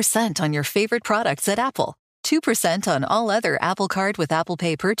 3% on your favorite products at Apple, 2% on all other Apple Card with Apple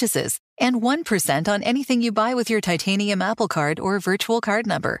Pay purchases, and 1% on anything you buy with your titanium Apple Card or virtual card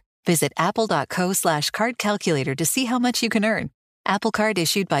number. Visit apple.co/card calculator to see how much you can earn. Apple Card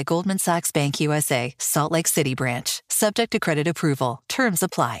issued by Goldman Sachs Bank USA, Salt Lake City branch. Subject to credit approval. Terms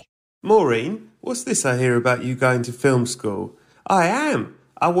apply. Maureen, what's this I hear about you going to film school? I am.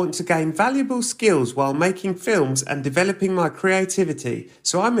 I want to gain valuable skills while making films and developing my creativity,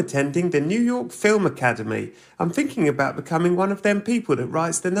 so I'm attending the New York Film Academy. I'm thinking about becoming one of them people that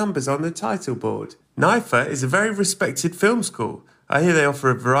writes the numbers on the title board. NYFA is a very respected film school. I hear they offer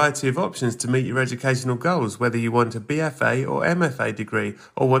a variety of options to meet your educational goals, whether you want a BFA or MFA degree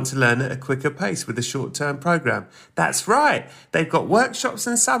or want to learn at a quicker pace with a short-term programme. That's right! They've got workshops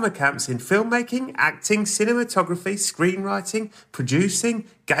and summer camps in filmmaking, acting, cinematography, screenwriting, producing,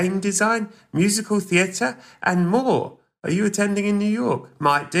 game design, musical theatre and more. Are you attending in New York?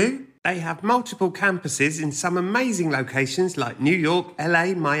 Might do. They have multiple campuses in some amazing locations like New York, LA,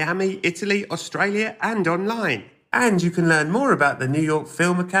 Miami, Italy, Australia and online. And you can learn more about the New York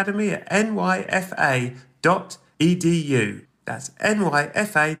Film Academy at nyfa.edu. That's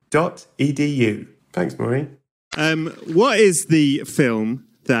nyfa.edu. Thanks, Maureen. What is the film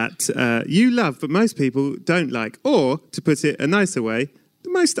that you love but most people don't like? Or, to put it a nicer way, the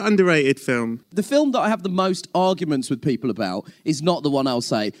most underrated film? The film that I have the most arguments with people about is not the one I'll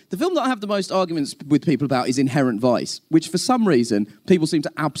say. The film that I have the most arguments with people about is Inherent Vice, which for some reason people seem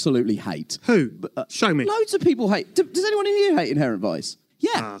to absolutely hate. Who? Show me. Loads of people hate. Does anyone in here hate Inherent Vice?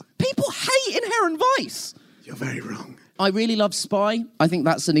 Yeah. People hate Inherent Vice. You're very wrong. I really love Spy. I think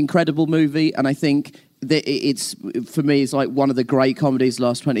that's an incredible movie, and I think that it's, for me, it's like one of the great comedies the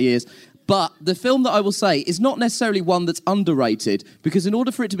last 20 years. But the film that I will say is not necessarily one that's underrated, because in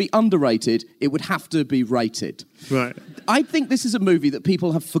order for it to be underrated, it would have to be rated. Right. I think this is a movie that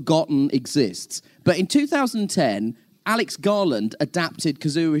people have forgotten exists. But in 2010, Alex Garland adapted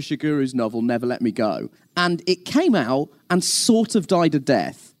Kazuo Ishiguro's novel Never Let Me Go, and it came out and sort of died a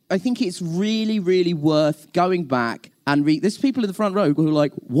death. I think it's really, really worth going back and read. There's people in the front row who are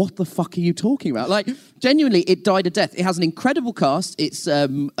like, what the fuck are you talking about? Like, genuinely, it died a death. It has an incredible cast. It's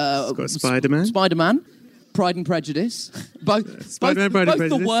got Spider-Man. Spider-Man, Pride and Prejudice. Both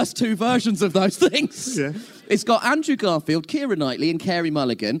the worst two versions of those things. Yeah. It's got Andrew Garfield, Keira Knightley, and Carey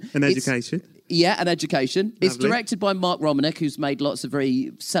Mulligan. And Education. Yeah, and Education. Lovely. It's directed by Mark Romanek, who's made lots of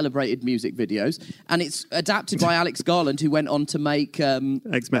very celebrated music videos. And it's adapted by Alex Garland, who went on to make...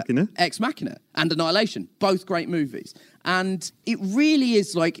 Ex Machina. Ex Machina and Annihilation. Both great movies. And it really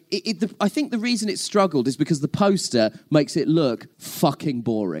is like... I think the reason it struggled is because the poster makes it look fucking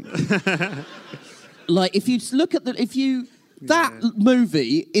boring. Like, if you look at the... If you That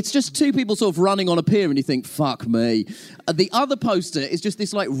movie, it's just two people sort of running on a pier and you think, fuck me. The other poster is just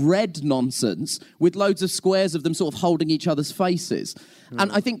this like red nonsense with loads of squares of them sort of holding each other's faces.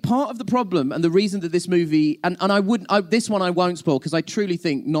 And I think part of the problem and the reason that this movie, this one I won't spoil because I truly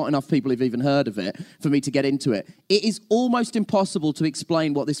think not enough people have even heard of it for me to get into it. It is almost impossible to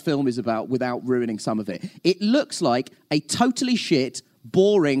explain what this film is about without ruining some of it. It looks like a totally shit,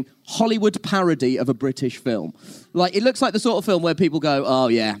 boring Hollywood parody of a British film. Like, it looks like the sort of film where people go, oh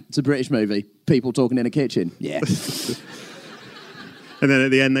yeah, it's a British movie. People talking in a kitchen. Yeah. And then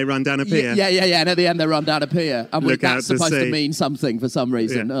at the end, they run down a pier. Yeah. And at the end, they run down a pier. And that's supposed to mean something for some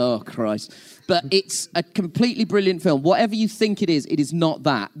reason. Yeah. Oh, Christ. But it's a completely brilliant film. Whatever you think it is not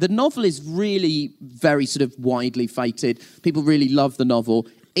that. The novel is really very sort of widely fated. People really love the novel.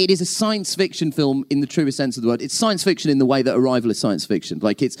 It is a science fiction film in the truest sense of the word. It's science fiction in the way that Arrival is science fiction.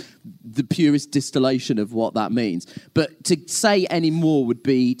 Like, it's the purest distillation of what that means. But to say any more would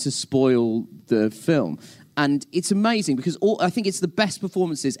be to spoil the film. And it's amazing because I think it's the best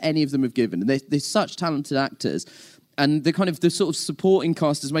performances any of them have given. And they're such talented actors. And the sort of supporting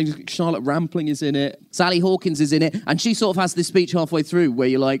cast is amazing. Charlotte Rampling is in it. Sally Hawkins is in it. And she sort of has this speech halfway through where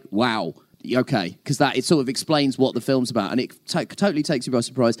you're like, wow. Okay, because it sort of explains what the film's about, and it totally takes you by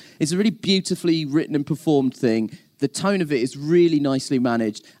surprise. It's a really beautifully written and performed thing. The tone of it is really nicely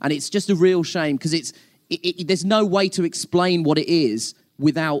managed, and it's just a real shame because there's no way to explain what it is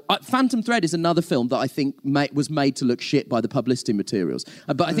without... Phantom Thread is another film that I think was made to look shit by the publicity materials,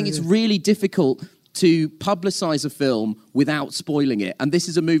 but I think it's really difficult to publicise a film without spoiling it. And this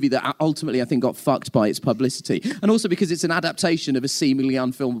is a movie that ultimately I think got fucked by its publicity. And also because it's an adaptation of a seemingly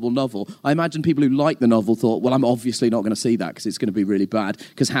unfilmable novel. I imagine people who like the novel thought, well, I'm obviously not going to see that because it's going to be really bad,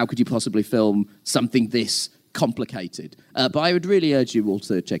 because how could you possibly film something this complicated? But I would really urge you all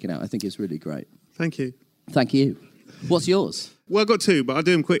to check it out. I think it's really great. Thank you. Thank you. What's yours? Well, I've got two, but I'll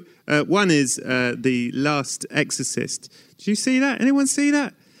do them quick. One is The Last Exorcist. Did you see that? Anyone see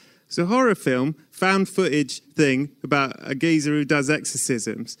that? It's a horror film, found footage thing about a geezer who does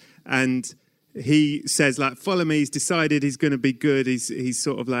exorcisms. And he says, like, follow me. He's decided he's going to be good. He's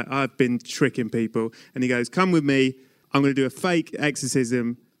sort of like, I've been tricking people. And he goes, come with me. I'm going to do a fake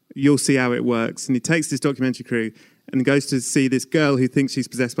exorcism. You'll see how it works. And he takes this documentary crew and goes to see this girl who thinks she's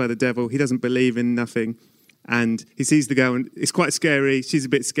possessed by the devil. He doesn't believe in nothing. And he sees the girl and it's quite scary. She's a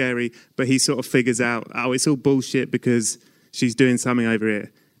bit scary. But he sort of figures out, oh, it's all bullshit because she's doing something over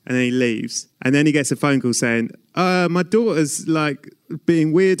here. And then he leaves. And then he gets a phone call saying, my daughter's, like,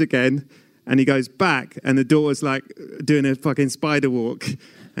 being weird again. And he goes back, and the daughter's, like, doing a fucking spider walk.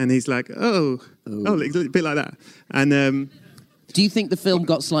 And he's like, a bit like that. And do you think the film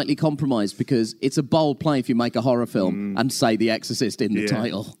got slightly compromised? Because it's a bold play if you make a horror film and say The Exorcist in the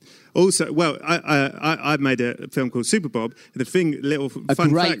title. Also, well, I made a film called Super Bob. The thing, a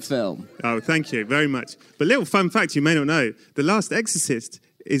great film. Oh, thank you very much. But little fun fact you may not know, The Last Exorcist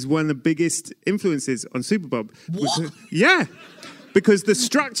is one of the biggest influences on Super Bob. What? Yeah. Because the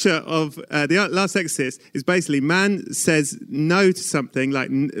structure of The Last Exorcist is basically man says no to something,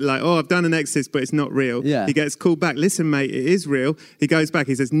 like oh, I've done an exorcist, but it's not real. Yeah. He gets called back. Listen, mate, it is real. He goes back.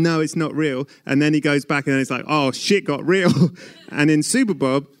 He says, no, it's not real. And then he goes back and it's like, oh, shit got real. And in Super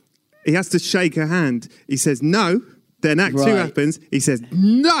Bob, he has to shake her hand. He says, no. Then Act 2 happens. He says,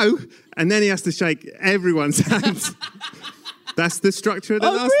 no. And then he has to shake everyone's hands. That's the structure of The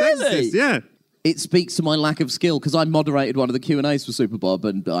Last Exorcist. Yeah. It speaks to my lack of skill because I moderated one of the Q&As for Super Bob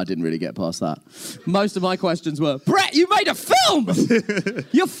and I didn't really get past that. Most of my questions were, Brett, you made a film!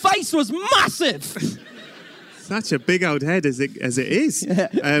 Your face was massive! Such a big old head as it is.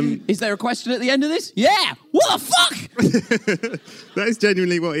 Yeah. Is there a question at the end of this? Yeah! What the fuck? That is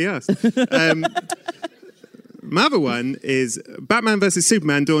genuinely what he asked. My other one is Batman vs.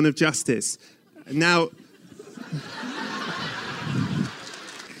 Superman, Dawn of Justice. Now...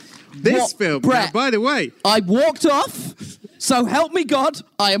 This film, Brett, now, by the way... I walked off, so help me God,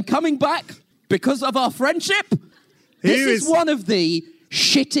 I am coming back because of our friendship. This is one of the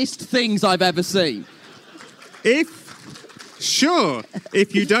shittest things I've ever seen. If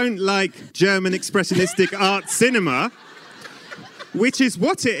you don't like German expressionistic art cinema, which is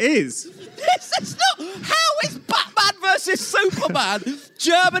what it is... This is not... How is Batman versus Superman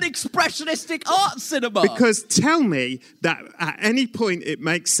German expressionistic art cinema? Because tell me that at any point it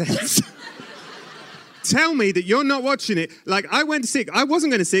makes sense. Tell me that you're not watching it. Like, I went to see it. I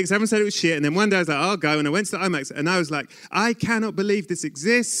wasn't going to see it because everyone said it was shit. And then one day I was like, I'll go. And I went to the IMAX. And I was like, I cannot believe this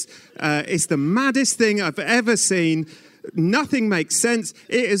exists. It's the maddest thing I've ever seen. Nothing makes sense.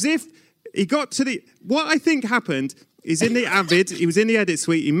 It's as if he got to the... What I think happened... He's in the Avid. He was in the edit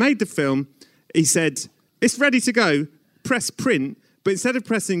suite. He made the film. He said, it's ready to go. press print, but instead of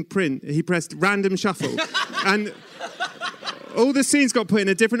pressing print, he pressed random shuffle. And all the scenes got put in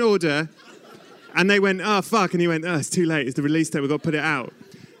a different order. And they went, oh, fuck. And he went, oh, it's too late. It's the release date. We've got to put it out.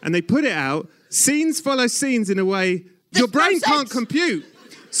 And they put it out. Scenes follow scenes in a way your brain can't compute.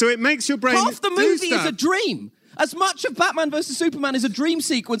 So it makes your brain Half the movie is a dream. As much of Batman vs. Superman is a dream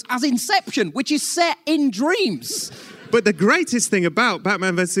sequence as Inception, which is set in dreams. But the greatest thing about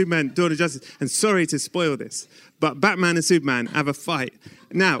Batman vs. Superman, Dawn of Justice, and sorry to spoil this, but Batman and Superman have a fight.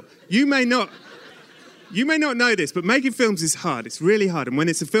 Now, you may not know this, but making films is hard. It's really hard. And when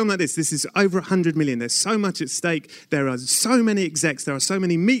it's a film like this is over 100 million. There's so much at stake. There are so many execs. There are so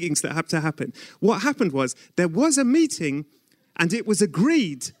many meetings that have to happen. What happened was there was a meeting and it was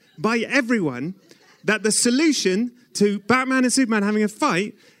agreed by everyone that the solution to Batman and Superman having a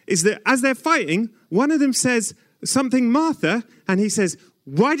fight is that as they're fighting, one of them says something Martha, and he says,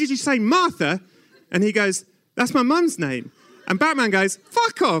 why did you say Martha? And he goes, that's my mum's name. And Batman goes,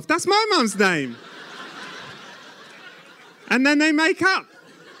 fuck off, that's my mum's name. And then they make up.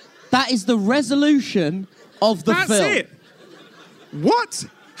 That is the resolution of the film. That's it. What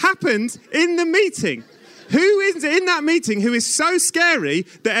happened in the meeting? Who is in that meeting who is so scary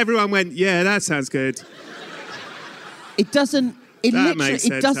that everyone went, yeah, that sounds good? It doesn't... That makes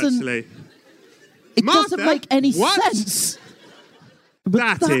sense, actually. It Martha? doesn't make any What? sense.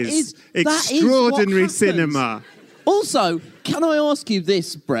 But that is extraordinary cinema. Also, can I ask you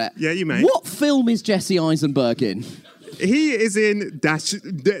this, Brett? Yeah, you may. What film is Jesse Eisenberg in? He is in Das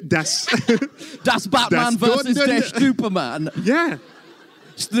Batman versus Gordon. Superman. Yeah.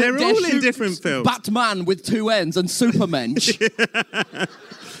 They're all in different films. Batman with two ends and Supermensch.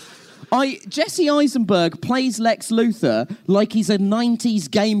 Jesse Eisenberg plays Lex Luthor like he's a 90s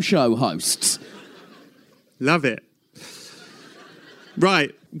game show host. Love it.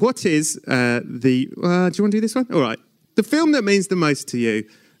 Right. What is do you want to do this one? All right. The film that means the most to you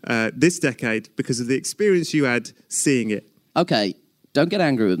this decade because of the experience you had seeing it. Okay. Don't get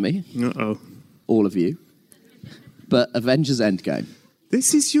angry with me. Uh-oh. All of you. But Avengers Endgame.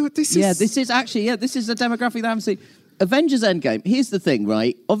 This is a demographic that I haven't seen. Avengers Endgame. Here's the thing,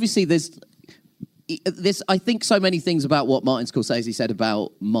 right? Obviously, there's I think so many things about what Martin Scorsese said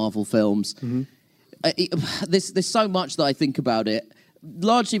about Marvel films. Mm-hmm. There's so much that I think about it,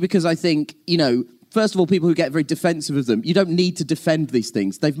 largely because I think, first of all, people who get very defensive of them, you don't need to defend these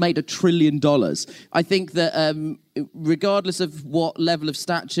things. They've made $1 trillion. I think that regardless of what level of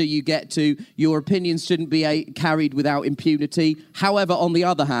stature you get to, your opinions shouldn't be carried without impunity. However, on the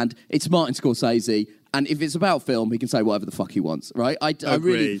other hand, it's Martin Scorsese. And if it's about film, he can say whatever the fuck he wants, right? I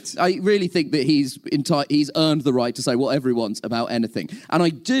really think that he's earned the right to say whatever he wants about anything. And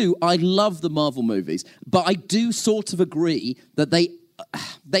I love the Marvel movies, but I do sort of agree that they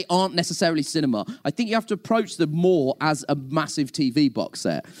aren't necessarily cinema. I think you have to approach them more as a massive TV box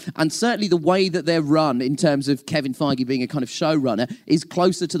set. And certainly the way that they're run in terms of Kevin Feige being a kind of showrunner is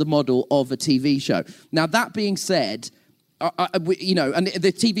closer to the model of a TV show. Now, that being said... and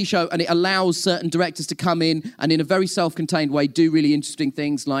the TV show, and it allows certain directors to come in and in a very self-contained way do really interesting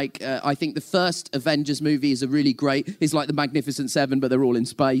things. Like, I think the first Avengers movie is it's like the Magnificent Seven, but they're all in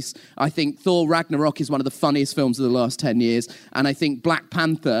space. I think Thor Ragnarok is one of the funniest films of the last 10 years. And I think Black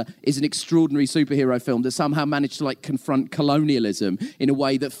Panther is an extraordinary superhero film that somehow managed to confront colonialism in a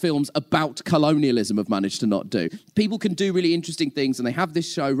way that films about colonialism have managed to not do. People can do really interesting things, and they have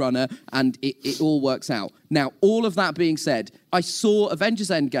this showrunner, and it all works out. Now, all of that being said, I saw Avengers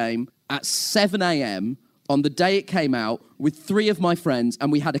Endgame at 7 a.m. on the day it came out with 3 of my friends,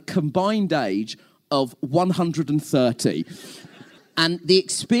 and we had a combined age of 130. And the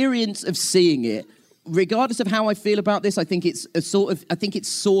experience of seeing it, regardless of how I feel about this, I think it's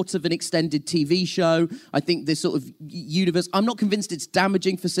sort of an extended TV show. I think this sort of universe, I'm not convinced it's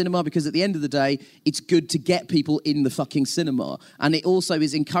damaging for cinema, because at the end of the day, it's good to get people in the fucking cinema. And it also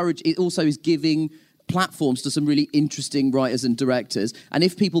is giving platforms to some really interesting writers and directors. And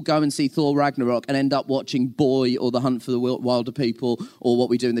if people go and see Thor Ragnarok and end up watching Boy or The Hunt for the Wilder People or What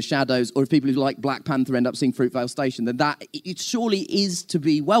We Do in the Shadows, or if people who like Black Panther end up seeing Fruitvale Station, then that it surely is to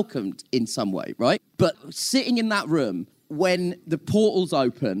be welcomed in some way, right? But sitting in that room when the portals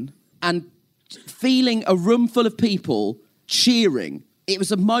open and feeling a room full of people cheering, it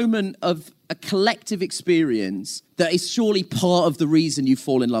was a moment of a collective experience that is surely part of the reason you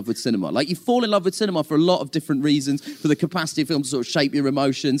fall in love with cinema. Like, you fall in love with cinema for a lot of different reasons, for the capacity of film to sort of shape your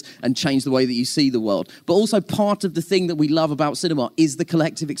emotions and change the way that you see the world. But also part of the thing that we love about cinema is the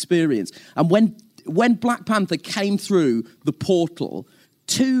collective experience. And when Black Panther came through the portal,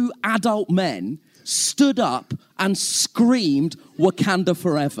 2 adult men stood up and screamed, "Wakanda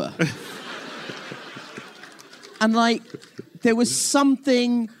forever." And, like, there was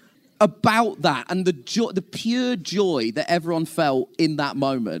something about that and the pure joy that everyone felt in that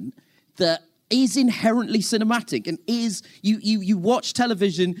moment that is inherently cinematic and is you watch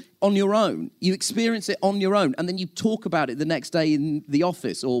television on your own, you experience it on your own, and then you talk about it the next day in the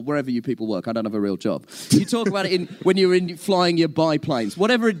office or wherever you people work. I don't have a real job. You talk about it when you're flying your biplanes,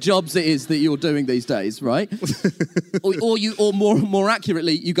 whatever jobs it is that you're doing these days, right? or more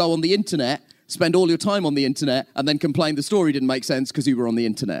accurately, you go on the internet, spend all your time on the internet, and then complain the story didn't make sense because you were on the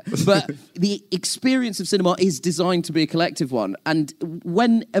internet. But the experience of cinema is designed to be a collective one. And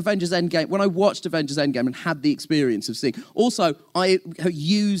when I watched Avengers Endgame and had the experience of seeing... Also, I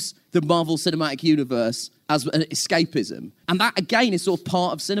use the Marvel Cinematic Universe as an escapism. And that, again, is sort of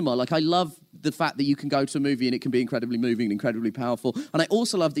part of cinema. Like, I love the fact that you can go to a movie and it can be incredibly moving and incredibly powerful. And I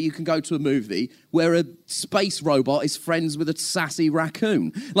also love that you can go to a movie where a space robot is friends with a sassy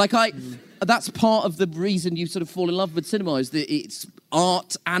raccoon. Like, that's part of the reason you sort of fall in love with cinema, is that it's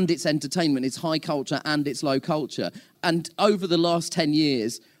art and it's entertainment. It's high culture and it's low culture. And over the last 10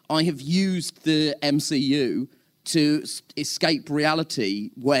 years, I have used the MCU to escape reality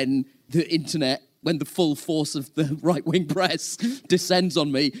when the internet... when the full force of the right-wing press descends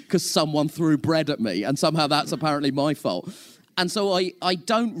on me because someone threw bread at me, and somehow that's apparently my fault. And so I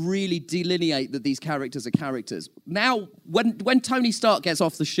don't really delineate that these characters are characters. Now, when Tony Stark gets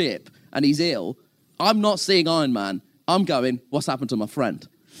off the ship and he's ill, I'm not seeing Iron Man. I'm going, what's happened to my friend?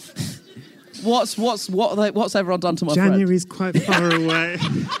 What's everyone done to my friend? January's quite far away.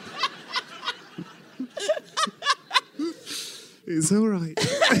 It's all right.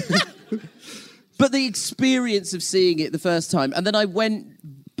 But the experience of seeing it the first time, and then I went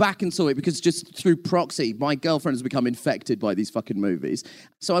back and saw it because just through proxy, my girlfriend has become infected by these fucking movies.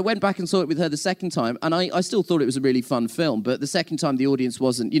 So I went back and saw it with her the second time, and I still thought it was a really fun film, but the second time the audience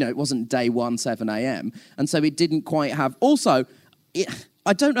wasn't, it wasn't day one, 7 a.m., and so it didn't quite have... Also,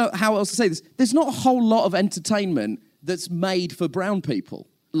 I don't know how else to say this, there's not a whole lot of entertainment that's made for brown people,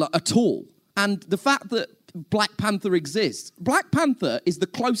 at all. And the fact that Black Panther exists, Black Panther is the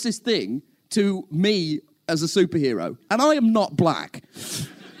closest thing to me as a superhero. And I am not black.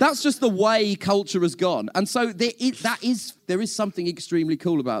 That's just the way culture has gone. And so there is something extremely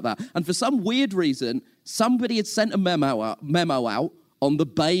cool about that. And for some weird reason, somebody had sent a memo out on the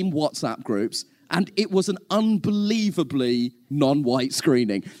BAME WhatsApp groups, and it was an unbelievably non-white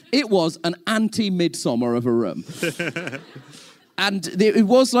screening. It was an anti-Midsommar of a room. And there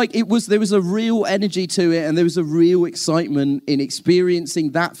was a real energy to it, and there was a real excitement in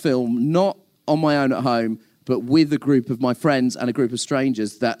experiencing that film, not on my own at home, but with a group of my friends and a group of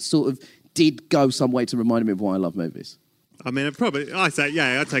strangers that sort of did go some way to remind me of why I love movies. I mean, I'd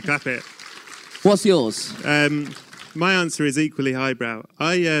say clap it. What's yours? My answer is equally highbrow.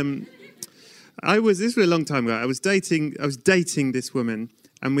 this was a long time ago. I was dating this woman,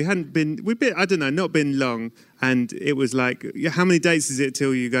 and not been long, and it was like, how many dates is it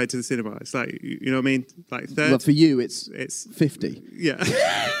till you go to the cinema? It's like, you know what I mean? Like 30? Well, for you, it's 50. Yeah.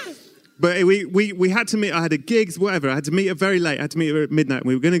 But we had to meet, I had a gig, whatever, I had to meet her very late, I had to meet her at midnight, and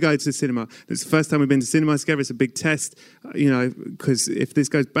we were going to go to the cinema. It's the first time we've been to cinema together, it's a big test, because if this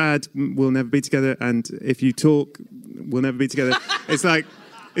goes bad, we'll never be together, and if you talk, we'll never be together. It's like,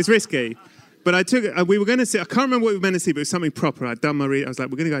 it's risky. But we were going to see, I can't remember what we were meant to see, but it was something proper. I'd done my read, I was like,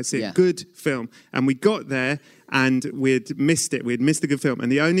 we're going to go see a good film. And we got there, and we'd missed it. We'd missed a good film.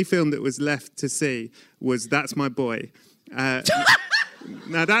 And the only film that was left to see was That's My Boy. Now,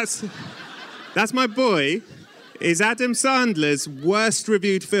 That's My Boy is Adam Sandler's worst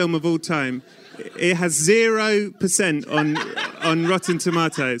reviewed film of all time. It has 0% on Rotten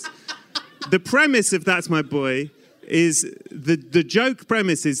Tomatoes. The premise of That's My Boy is the joke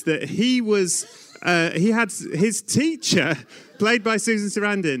premise is that he had his teacher, played by Susan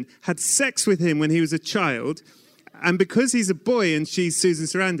Sarandon, had sex with him when he was a child, and because he's a boy and she's Susan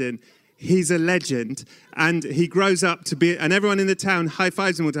Sarandon, he's a legend, and he grows up to be, and everyone in the town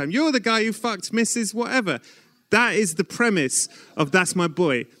high-fives him all the time. You're the guy who fucked Mrs. Whatever. That is the premise of That's My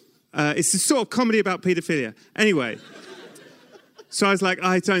Boy. It's a sort of comedy about paedophilia. Anyway, so I was like,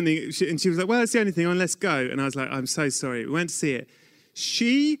 I don't think, and she was like, well, that's the only thing, let's go. And I was like, I'm so sorry. We went to see it.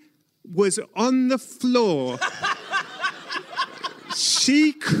 She was on the floor.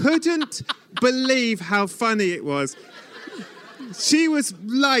 She couldn't believe how funny it was. She was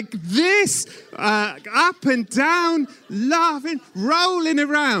like this, up and down, laughing, rolling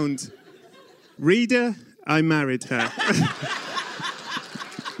around. Reader, I married her.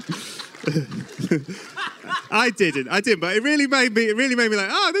 I didn't, but it really made me like,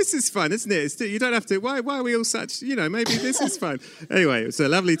 oh, this is fun, isn't it? You don't have to, why are we all such, maybe this is fun. Anyway, it was a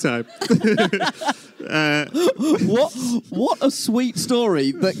lovely time. What a sweet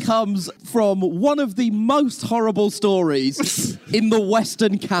story that comes from one of the most horrible stories in the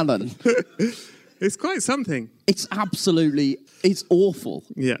Western canon. It's quite something. It's awful.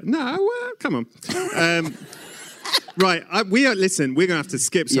 Yeah. No, well, come on. Right, we're going to have to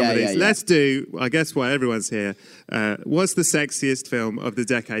skip some of these. Let's do, I guess why everyone's here, what's the sexiest film of the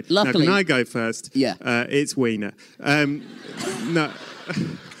decade? Luckily, now, can I go first? Yeah. It's Wiener.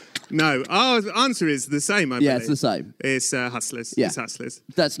 No, our answer is the same, I believe. Yeah, it's the same. It's Hustlers. Yeah. It's Hustlers.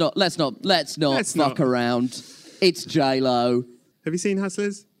 Let's not fuck around. It's J-Lo. Have you seen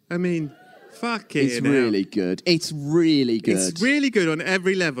Hustlers? I mean, fuck it. It's really good. It's really good. It's really good on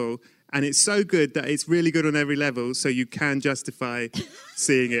every level. And it's so good that it's really good on every level, so you can justify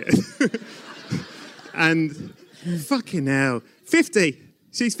seeing it. And fucking hell. 50.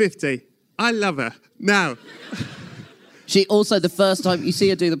 She's 50. I love her. Now. She also, the first time you see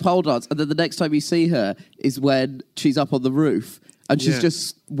her do the pole dance, and then the next time you see her is when she's up on the roof, and she's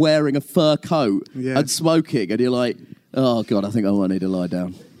just wearing a fur coat and smoking, and you're like, oh, God, I think I might need to lie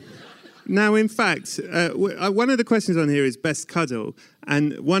down. Now, in fact, one of the questions on here is best cuddle,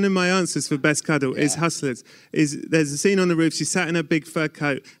 and one of my answers for best cuddle is Hustlers. There's a scene on the roof, she's sat in a big fur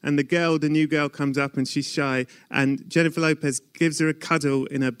coat, and the new girl comes up and she's shy, and Jennifer Lopez gives her a cuddle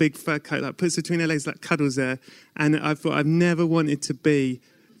in a big fur coat, like puts her between her legs, like cuddles her, and I thought I've never wanted to be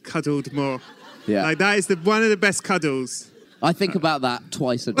cuddled more. Yeah. Like, that is one of the best cuddles. I think about that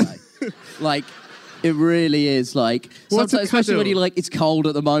twice a day. Like... It really is, like, sometimes, especially when it's cold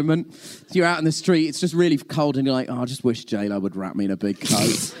at the moment, you're out in the street, it's just really cold, and you're like, oh, I just wish J-Lo would wrap me in a big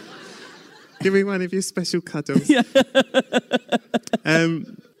coat. Give me one of your special cuddles.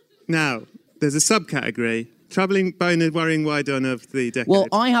 Now, there's a subcategory, troubling boner, worrying wide-on of the decade. Well,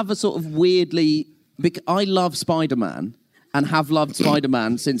 I have a sort of I love Spider-Man, and have loved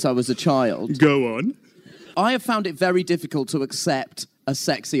Spider-Man since I was a child. Go on. I have found it very difficult to accept a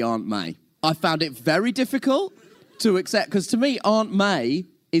sexy Aunt May. I found it very difficult to accept, because to me, Aunt May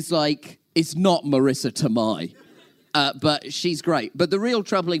is like, it's not Marissa Tomei, but she's great. But the real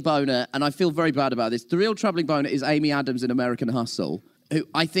troubling boner, and I feel very bad about this, the real troubling boner is Amy Adams in American Hustle, who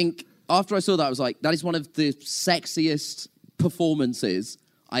I think, after I saw that, I was like, that is one of the sexiest performances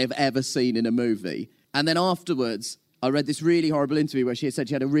I have ever seen in a movie. And then afterwards, I read this really horrible interview where she said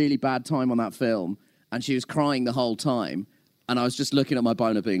she had a really bad time on that film, and she was crying the whole time. And I was just looking at my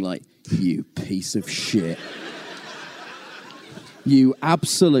boner being like, you piece of shit. You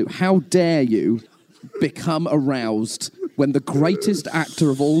absolute... How dare you become aroused when the greatest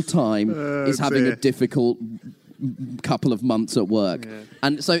actor of all time is having a difficult couple of months at work. Yeah.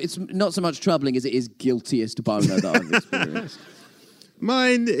 And so it's not so much troubling as it is guiltiest boner that I've experienced.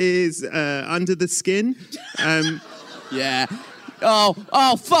 Mine is Under the Skin. Yeah.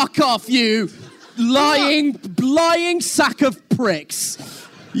 Oh, fuck off, you... Lying sack of pricks.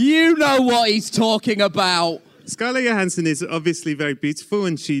 You know what he's talking about. Scarlett Johansson is obviously very beautiful,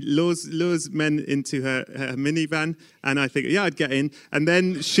 and she lures men into her minivan, and I think, yeah, I'd get in. And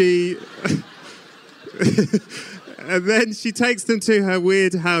then she... and then she takes them to her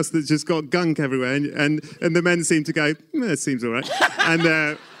weird house that's just got gunk everywhere, and the men seem to go, it seems all right.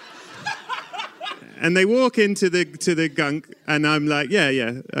 And they walk into the gunk, and I'm like,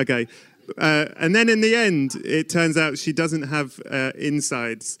 yeah, okay. And then in the end, it turns out she doesn't have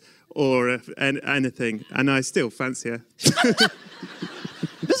insides or anything, and I still fancy her.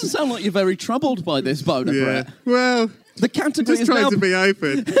 Doesn't sound like you're very troubled by this, boner, Brett. Well, the category just trying to be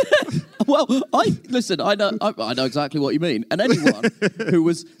open. Well, I know exactly what you mean. And anyone who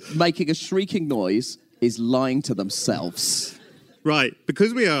was making a shrieking noise is lying to themselves. Right,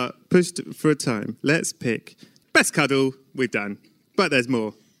 because we are pushed for a time, let's pick best cuddle. We've done, but there's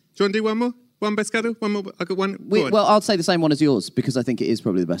more. Do you want to do one more? One best cuddle? One more? I got one. Well, I'll say the same one as yours, because I think it is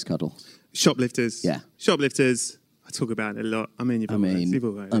probably the best cuddle. Shoplifters. Yeah. Shoplifters. I talk about it a lot. I mean,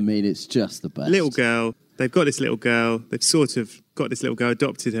 it's just the best. Little girl. They've got this little girl. They've sort of got this little girl,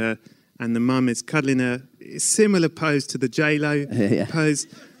 adopted her, and the mum is cuddling her. Similar pose to the J-Lo pose.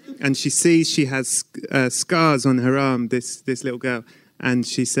 And she sees she has scars on her arm, this little girl. And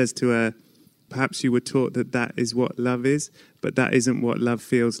she says to her, perhaps you were taught that is what love is, but that isn't what love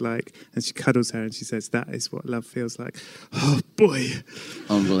feels like. And she cuddles her and she says, that is what love feels like. Oh, boy.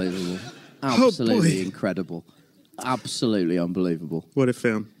 Unbelievable. Absolutely incredible. Absolutely unbelievable. What a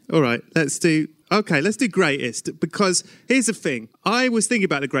film. All right, let's do greatest, because here's the thing. I was thinking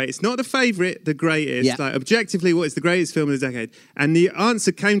about the greatest, not the favourite, the greatest. Yeah. Like, objectively, what is the greatest film of the decade? And the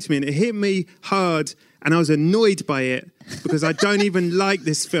answer came to me and it hit me hard, and I was annoyed by it because I don't even like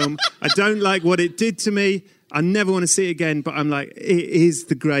this film. I don't like what it did to me, I never want to see it again, but I'm like, it is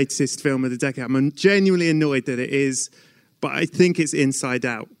the greatest film of the decade. I'm genuinely annoyed that it is, but I think it's Inside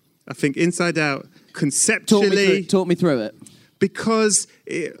Out. I think Inside Out conceptually... Talk me through it. Because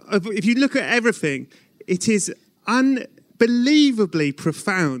if you look at everything, it is unbelievably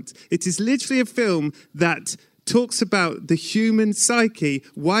profound. It is literally a film that talks about the human psyche,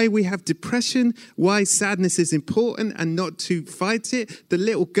 why we have depression, why sadness is important and not to fight it, the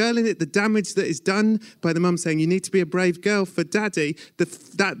little girl in it, the damage that is done by the mum saying, you need to be a brave girl for daddy, that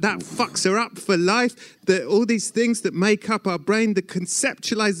fucks her up for life, all these things that make up our brain, the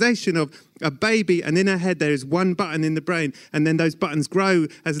conceptualization of a baby, and in her head there is one button in the brain, and then those buttons grow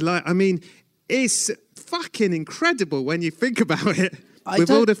as light. I mean, it's fucking incredible when you think about it.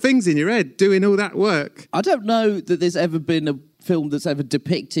 With all the things in your head, doing all that work. I don't know that there's ever been a film that's ever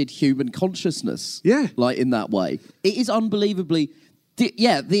depicted human consciousness like in that way. It is unbelievably...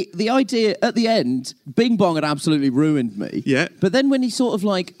 The idea at the end, Bing Bong had absolutely ruined me. Yeah. But then when he's sort of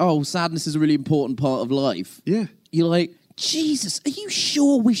like, oh, sadness is a really important part of life. Yeah. You're like, Jesus, are you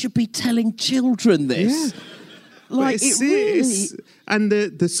sure we should be telling children this? Yeah. Like, it really... And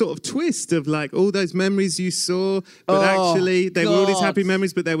the sort of twist of like all those memories you saw, but actually they were all these happy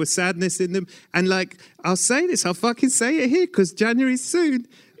memories, but there was sadness in them. And like, I'll say this, I'll fucking say it here, because January's soon.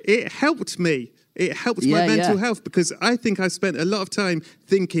 It helped me. It helped my mental health, because I think I've spent a lot of time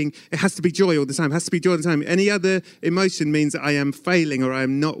thinking it has to be joy all the time, has to be joy all the time. Any other emotion means I am failing or I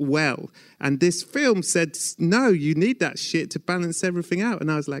am not well. And this film said, no, you need that shit to balance everything out. And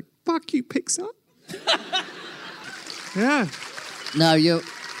I was like, fuck you, Pixar. Yeah. No, yeah.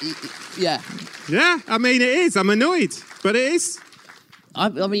 Yeah, I mean, it is. I'm annoyed, but it is. I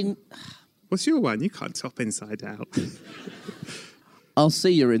mean... What's your one? You can't top Inside Out. I'll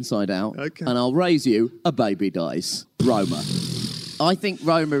see your Inside Out, and I'll raise you a baby dies. Roma. I think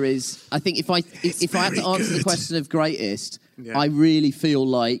Roma is... I think if I had to answer the question of greatest, I really feel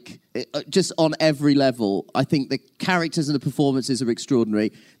like, just on every level, I think the characters and the performances are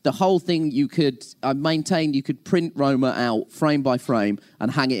extraordinary. The whole thing I maintain you could print Roma out frame by frame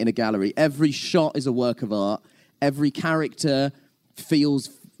and hang it in a gallery. Every shot is a work of art. Every character feels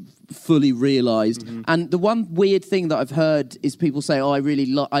fully realised. Mm-hmm. And the one weird thing that I've heard is people say, oh,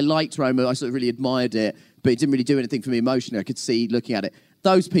 I liked Roma, I sort of really admired it, but it didn't really do anything for me emotionally. I could see looking at it.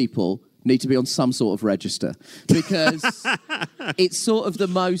 Those people need to be on some sort of register, because it's sort of the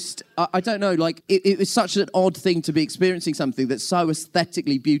most, I don't know, like, it was such an odd thing to be experiencing something that's so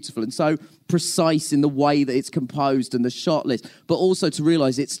aesthetically beautiful and so precise in the way that it's composed and the shot list, but also to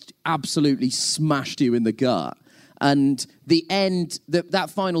realise it's absolutely smashed you in the gut. And the end,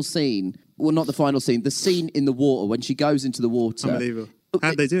 that final scene, well, not the final scene, the scene in the water, when she goes into the water. Unbelievable.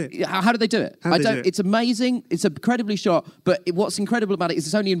 How did they do it? How did they do it? It's amazing. It's incredibly shot. But what's incredible about it is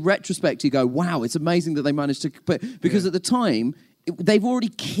it's only in retrospect you go, wow, it's amazing that they managed to... Because at the time, they've already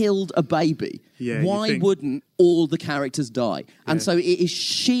killed a baby. Yeah, why wouldn't all the characters die? And so it is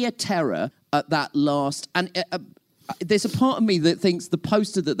sheer terror at that last... And there's a part of me that thinks the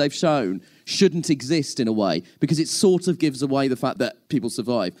poster that they've shown shouldn't exist in a way, because it sort of gives away the fact that people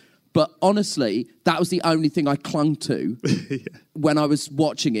survive. But honestly, that was the only thing I clung to when I was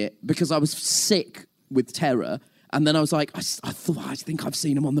watching it, because I was sick with terror. And then I was like, I think I've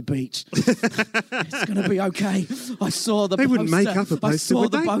seen him on the beach. It's going to be okay. I saw the poster. They wouldn't make up a poster,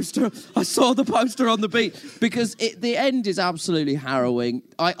 would they? I saw the poster on the beach. Because the end is absolutely harrowing.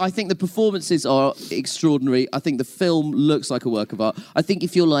 I think the performances are extraordinary. I think the film looks like a work of art. I think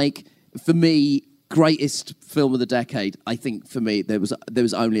if you're like, for me, greatest film of the decade, I think for me there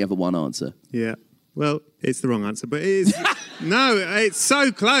was only ever one answer. Yeah. Well, it's the wrong answer, but it is. No, it's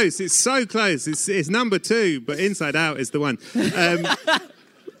so close. It's so close. It's number 2, but Inside Out is the one.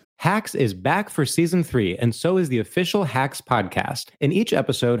 Hacks is back for season 3, and so is the official Hacks podcast. In each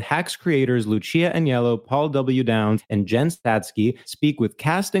episode, Hacks creators Lucia Aniello, Paul W. Downs, and Jen Statsky speak with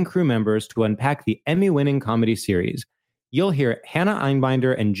cast and crew members to unpack the Emmy-winning comedy series. You'll hear Hannah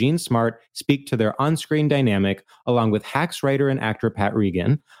Einbinder and Jean Smart speak to their on-screen dynamic, along with Hacks writer and actor Pat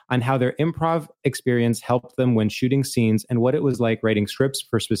Regan, on how their improv experience helped them when shooting scenes and what it was like writing scripts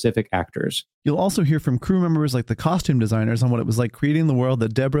for specific actors. You'll also hear from crew members like the costume designers on what it was like creating the world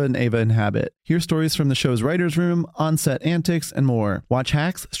that Deborah and Ava inhabit. Hear stories from the show's writer's room, on-set antics, and more. Watch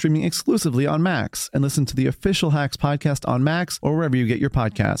Hacks streaming exclusively on Max, and listen to the official Hacks podcast on Max or wherever you get your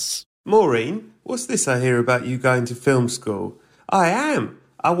podcasts. Maureen, what's this I hear about you going to film school? I am.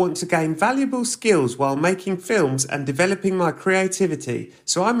 I want to gain valuable skills while making films and developing my creativity,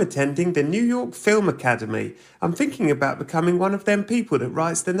 so I'm attending the New York Film Academy. I'm thinking about becoming one of them people that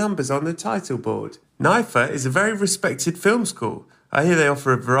writes the numbers on the title board. NYFA is a very respected film school. I hear they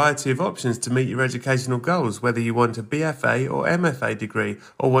offer a variety of options to meet your educational goals, whether you want a BFA or MFA degree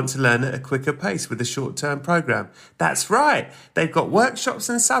or want to learn at a quicker pace with a short-term programme. That's right! They've got workshops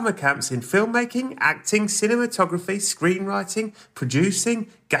and summer camps in filmmaking, acting, cinematography, screenwriting, producing,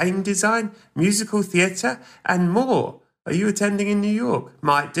 game design, musical theatre and more. Are you attending in New York?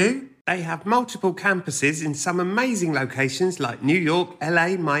 Might do. They have multiple campuses in some amazing locations like New York,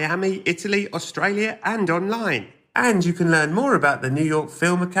 LA, Miami, Italy, Australia and online. And you can learn more about the New York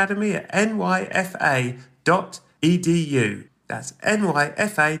Film Academy at nyfa.edu. That's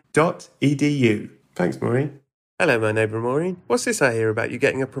nyfa.edu. Thanks, Maureen. Hello, my neighbour Maureen. What's this I hear about you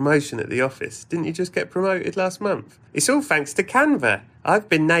getting a promotion at the office? Didn't you just get promoted last month? It's all thanks to Canva. I've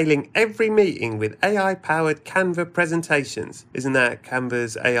been nailing every meeting with AI-powered Canva presentations. Isn't that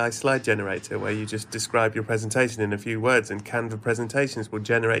Canva's AI slide generator, where you just describe your presentation in a few words and Canva presentations will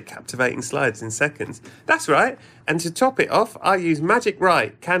generate captivating slides in seconds? That's right. And to top it off, I use Magic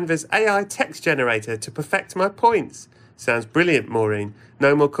Write, Canva's AI text generator, to perfect my points. Sounds brilliant, Maureen.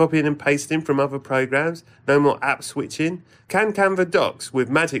 No more copying and pasting from other programs. No more app switching. Can Canva Docs with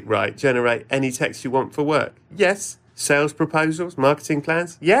Magic Write generate any text you want for work? Yes. Sales proposals, marketing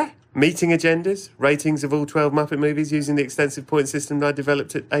plans? Yeah. Meeting agendas, ratings of all 12 Muppet movies using the extensive point system I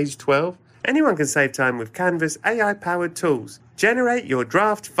developed at age 12? Anyone can save time with Canva's AI-powered tools. Generate your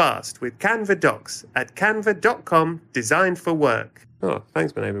draft fast with Canva Docs at canva.com, designed for work. Oh,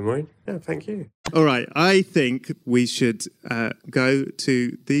 thanks, my neighbour Maureen. Yeah, thank you. All right, I think we should go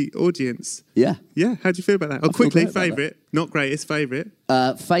to the audience. Yeah. Yeah, how do you feel about that? Oh, quickly, favourite, not greatest, favourite.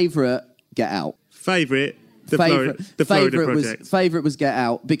 Favourite, Get Out. Favourite, the Florida Project. Favourite was Get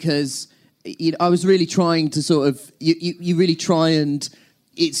Out because I was really trying to sort of... You really try and...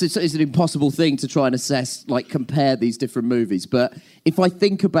 It's an impossible thing to try and assess, like, compare these different movies. But if I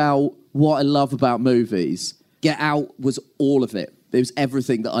think about what I love about movies, Get Out was all of it. It was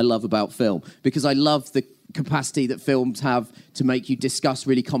everything that I love about film, because I love the capacity that films have to make you discuss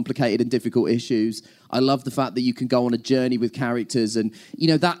really complicated and difficult issues. I love the fact that you can go on a journey with characters, and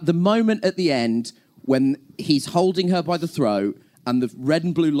that the moment at the end when he's holding her by the throat and the red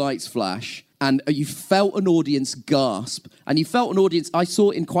and blue lights flash, and you felt an audience gasp, and you felt an audience, I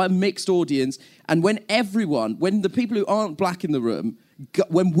saw it in quite a mixed audience, and when the people who aren't black in the room,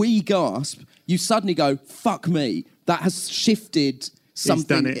 when we gasp, you suddenly go, fuck me, that has shifted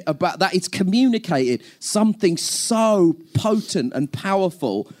something about that. It's communicated something so potent and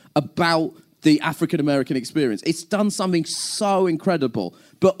powerful about the African-American experience. It's done something so incredible,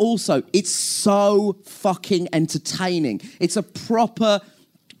 but also it's so fucking entertaining. It's a proper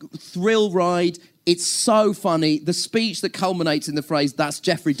thrill ride. It's so funny. The speech that culminates in the phrase, "That's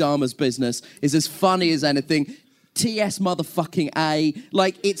Jeffrey Dahmer's business," is as funny as anything. T.S. motherfucking A.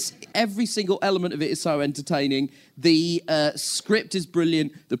 Like, it's every single element of it is so entertaining. The script is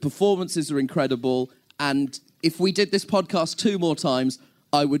brilliant. The performances are incredible. And if we did this podcast 2 more times,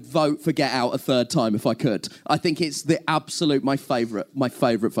 I would vote for Get Out a 3rd time if I could. I think it's the absolute, my favourite.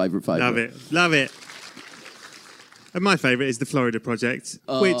 Love it. And my favourite is The Florida Project,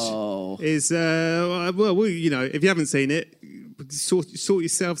 which is, if you haven't seen it, sort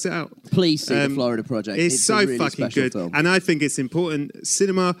yourselves out. Please see The Florida Project. It's so really fucking good. Film. And I think it's important.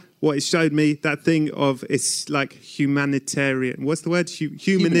 Cinema, what it showed me, that thing of it's like humanitarian. What's the word?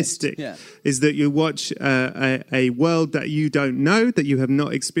 Humanistic. Yeah. Is that you watch a world that you don't know, that you have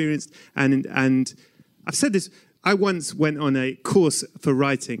not experienced. And I've said this, I once went on a course for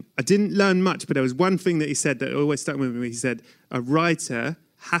writing. I didn't learn much, but there was one thing that he said that always stuck with me. He said, a writer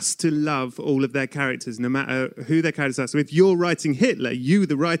has to love all of their characters, no matter who their characters are. So if you're writing Hitler, you,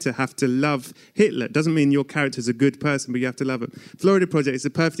 the writer, have to love Hitler. It doesn't mean your character's a good person, but you have to love him. Florida Project is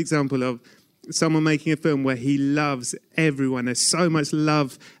a perfect example of someone making a film where he loves everyone. There's so much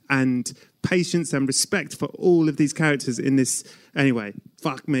love and patience and respect for all of these characters in this. Anyway,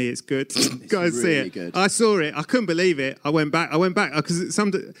 fuck me, it's good. Go and see it. Good. I saw it. I couldn't believe it. I went back because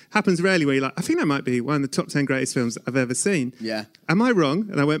it happens rarely where you're like, I think that might be one of the top 10 greatest films I've ever seen. Yeah. Am I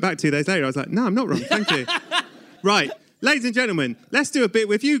wrong? And I went back 2 days later. I was like, no, I'm not wrong. Thank you. Right. Ladies and gentlemen, let's do a bit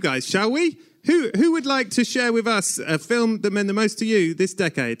with you guys, shall we? Who would like to share with us a film that meant the most to you this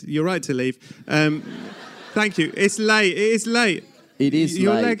decade? You're right to leave. Thank you. It's late. It is late. It is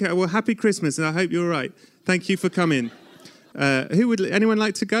late. Well, happy Christmas, and I hope you're all right. Thank you for coming. Anyone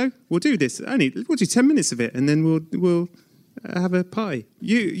like to go? We'll do this. We'll do 10 minutes of it, and then we'll have a pie.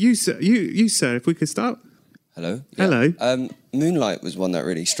 You sir, if we could start. Hello. Yeah. Hello. Moonlight was one that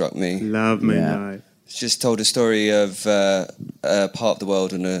really struck me. Love Moonlight. Yeah. It's just told a story of a part of the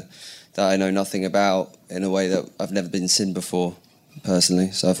world that I know nothing about in a way that I've never been seen before,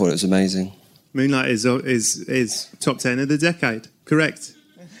 personally. So I thought it was amazing. Moonlight is top 10 of the decade. Correct.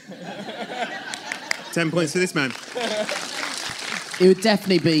 10 points for this man. It would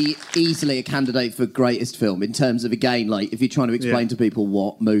definitely be easily a candidate for greatest film in terms of, again, like, if you're trying to explain to people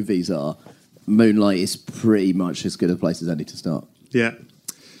what movies are, Moonlight is pretty much as good a place as any to start. Yeah.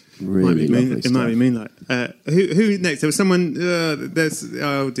 Really lovely stuff. It might be Moonlight. Who next? There was someone...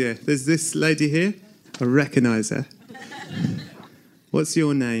 oh, dear. There's this lady here. I recognise her. What's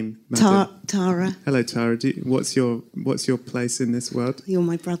your name, madam? Tara. Hello, Tara. What's your place in this world? You're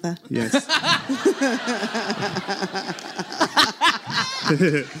my brother. Yes.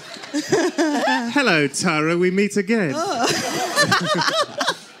 Hello, Tara. We meet again.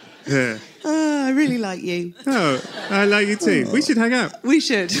 Yeah. Oh, I really like you. Oh, I like you too. We should hang out. We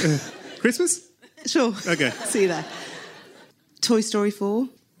should. Christmas? Sure. Okay. See you there. Toy Story 4.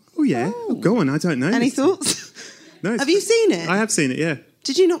 Oh, yeah. Oh, go on. I don't know. Any thoughts? No. Have you seen it? I have seen it, yeah.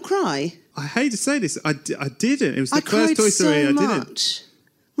 Did you not cry? I hate to say this. I didn't. It was the I first cried Toy Story so I didn't. much.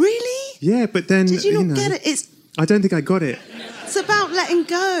 Really? Yeah, but then... Did you not get it? I don't think I got it. It's about letting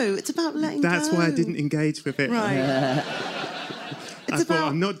go. It's about letting That's go. why I didn't engage with it. Right. I thought,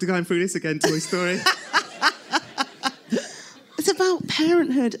 I'm not going through this again, Toy Story. It's about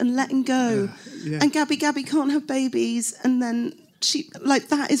parenthood and letting go. Yeah. And Gabby can't have babies, and then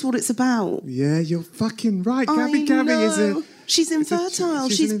that is what it's about. Yeah, you're fucking right. I Gabby know. is a... She's infertile.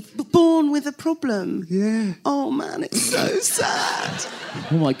 she's born with a problem. Yeah. Oh, man, it's so sad.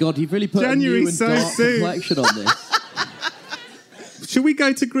 Oh, my God, you've really put January a new and so dark soon. complexion on this. Should we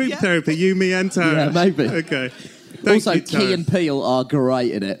go to group therapy, you, me and Tara? Yeah, maybe. Okay. Thank Also, you, Tara. Key and Peele are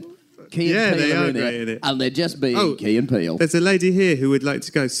great in it. Key and Peele they are in great it, in it. and they're just being Key and Peele. There's a lady here who would like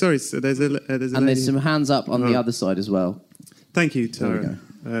to go. Sorry, so there's a lady. And there's some hands up on the other side as well. Thank you, Tara.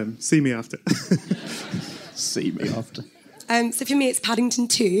 See me after. See me after. So for me, it's Paddington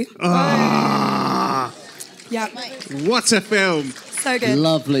 2. Ah! Yeah. What a film! So good.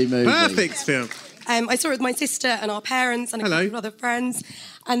 Lovely movie. Perfect film. I saw it with my sister and our parents and a Hello. couple of other friends.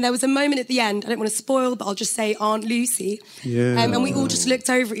 And there was a moment at the end, I don't want to spoil, but I'll just say Aunt Lucy. Yeah. And we all just looked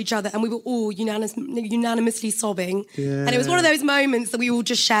over at each other and we were all unanimously sobbing. Yeah. And it was one of those moments that we all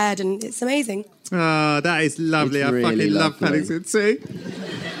just shared, and it's amazing. Oh, that is lovely. It's I really fucking love lovely. Paddington too.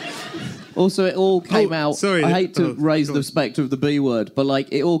 Also, it all came out... sorry. I hate to raise go the on. spectre of the B word, but,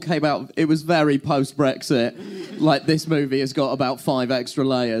 like, it all came out... It was very post-Brexit. Like, this movie has got about 5 extra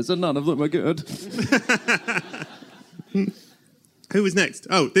layers, and none of them are good. Who was next?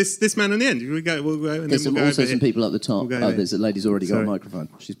 Oh, this man on the end. We'll go, and There's then we'll go also over some here. people at the top. We'll go over There's a lady's already got a Sorry. microphone.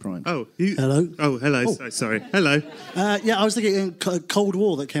 She's primed. Oh, Hello. Oh, hello. Oh. Sorry. Hello. Yeah, I was thinking Cold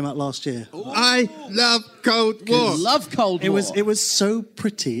War that came out last year. I love Cold War. Love Cold War. It was so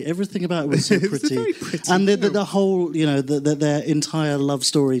pretty. Everything about it was so It was a pretty. very pretty and the film. whole, their entire love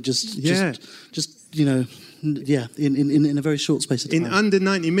story just in a very short space of time. In under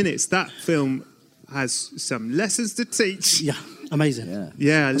 90 minutes, that film has some lessons to teach. Yeah, amazing.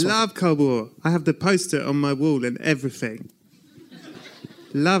 Yeah, I love Cold War. I have the poster on my wall and everything.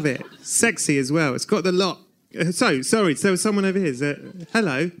 Love it. Sexy as well. It's got the lot. Sorry, there was someone over here.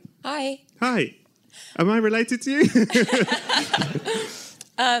 Hello. Hi. Hi. Am I related to you?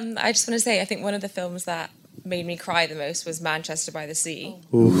 I just want to say, I think one of the films that made me cry the most was Manchester by the Sea.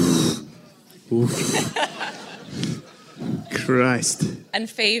 Oof. Christ. And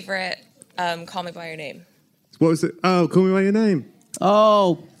favourite, Call Me By Your Name. What was it? Oh, Call Me By Your Name.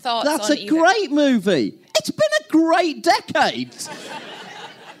 Oh, Thoughts that's on a either? great movie. It's been a great decade.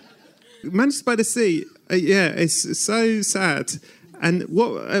 Manchester by the Sea, it's so sad. And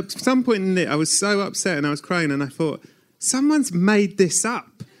at some point in it, I was so upset and I was crying and I thought, someone's made this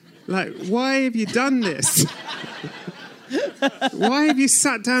up. Like, why have you done this? Why have you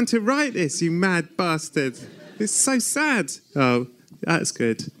sat down to write this, you mad bastard? It's so sad. Oh, that's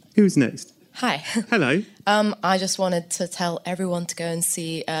good. Who's next? Hi. Hello. I just wanted to tell everyone to go and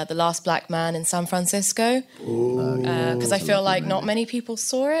see The Last Black Man in San Francisco. Because I feel like not many people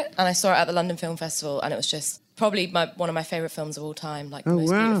saw it. And I saw it at the London Film Festival, and it was just probably one of my favourite films of all time, like the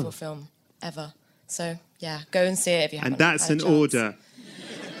most beautiful film ever. So, yeah, go and see it if you haven't. And that's had a an chance. order.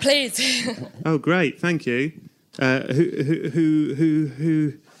 Please. Oh, great. Thank you.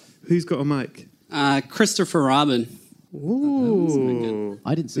 Who's got a mic? Christopher Robin. Ooh.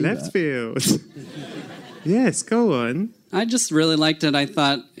 I didn't see Left that. field. Yes, go on. I just really liked it. I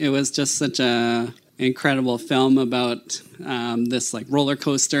thought it was just such a incredible film about this like roller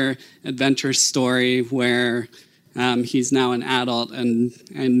coaster adventure story where he's now an adult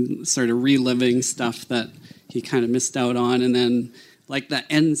and sort of reliving stuff that he kind of missed out on, and then like the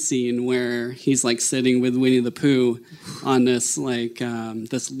end scene where he's like sitting with Winnie the Pooh on this like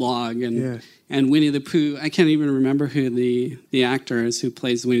this log, and And Winnie the Pooh, I can't even remember who the actor is who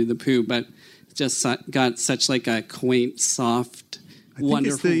plays Winnie the Pooh, but just got such like a quaint, soft,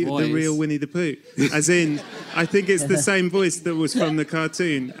 wonderful voice. The real Winnie the Pooh. As in, I think it's the same voice that was from the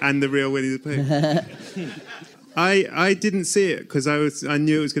cartoon and the real Winnie the Pooh. I didn't see it because I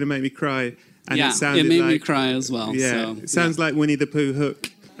knew it was going to make me cry. And it made me cry as well. Yeah, so, it sounds like Winnie the Pooh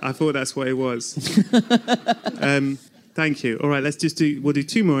Hook. I thought that's what it was. Thank you. All right, we'll do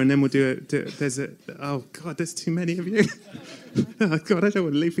 2 more and then we'll oh God, there's too many of you. Oh God, I don't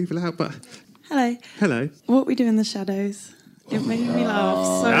want to leave people out, but... Hello. What we do in the shadows. It made me laugh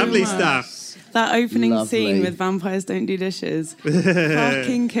so Lovely much. stuff. That opening scene with Vampires Don't Do Dishes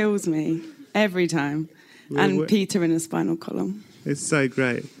fucking kills me every time. And Peter in a spinal column. It's so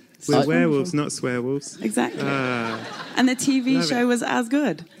great. We're werewolves, not swearwolves. Exactly. And the TV show was as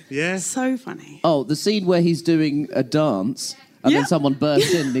good. Yeah. So funny. Oh, the scene where he's doing a dance and then someone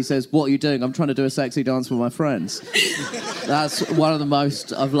bursts in and he says, "What are you doing?" "I'm trying to do a sexy dance with my friends." That's one of the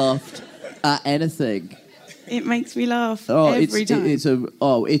most I've laughed at anything. It makes me laugh every time. It's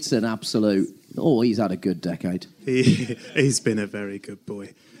an absolute... he's had a good decade. He's been a very good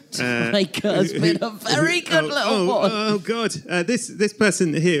boy. Mike has been a very good little boy. Oh God! This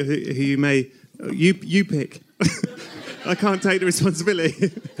person here who you may you pick. I can't take the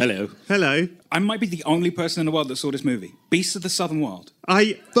responsibility. Hello. I might be the only person in the world that saw this movie, Beasts of the Southern Wild.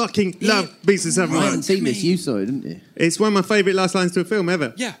 I fucking love Beasts of the Southern Wild. I haven't seen this. You saw it, didn't you? It's one of my favourite last lines to a film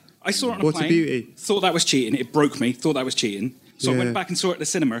ever. Yeah, I saw it on a What plane. a beauty! Thought that was cheating. It broke me. Thought that was cheating. So I went back and saw it at the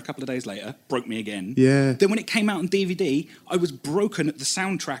cinema a couple of days later. Broke me again. Yeah. Then when it came out on DVD, I was broken at the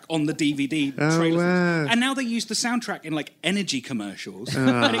soundtrack on the DVD trailer. Wow. And now they use the soundtrack in like energy commercials.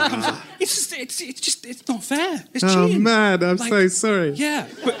 And it comes up. It's not fair. It's cheating. Oh man, I'm so sorry. Yeah,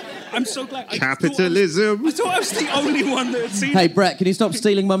 but I'm so glad. Capitalism. I thought I was the only one that had seen Hey, it. Brett, can you stop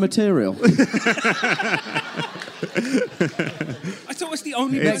stealing my material? I thought I was the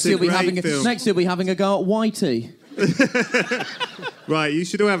only Next year we'll be having a go at Whitey. Right, you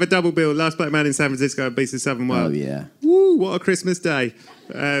should all have a double bill. Last Black Man in San Francisco and Beasts of the Southern Wild. Oh, yeah. Woo, what a Christmas day.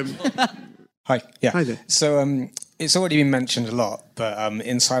 Hi. Yeah. Hi there. So it's already been mentioned a lot, but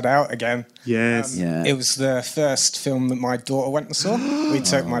Inside Out again. Yes. It was the first film that my daughter went and saw. We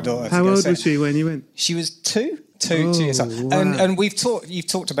took my daughter. How old was she when you went? She was 2 years old. Wow. And you've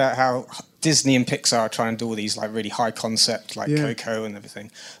talked about how Disney and Pixar try and do all these like really high concept like Coco and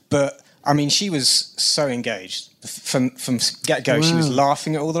everything, but I mean, she was so engaged from get-go. Wow. She was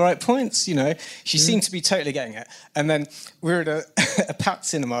laughing at all the right points, you know. She seemed to be totally getting it. And then we were at a packed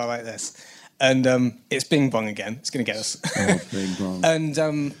cinema like this, and it's Bing Bong again. It's going to get us. Oh, Bing Bong.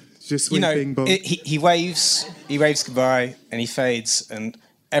 And, just you know, Bing Bong. He waves goodbye, and he fades, and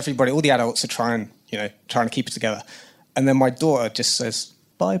everybody, all the adults are trying to keep it together. And then my daughter just says,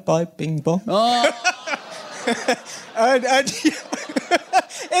 "Bye-bye, Bing Bong." Oh! and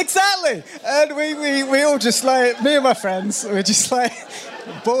exactly, and we all just like, me and my friends, we're just like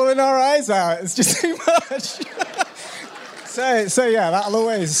bawling our eyes out. It's just too much. so yeah, that'll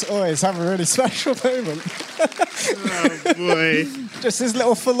always have a really special moment. Oh boy! Just his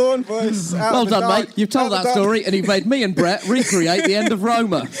little forlorn voice. Well done, mate. You've told that story, and you've made me and Brett recreate the end of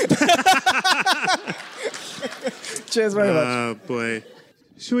Roma. Cheers very much. Oh boy!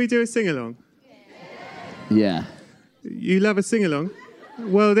 Shall we do a sing-along? Yeah. You love a sing-along?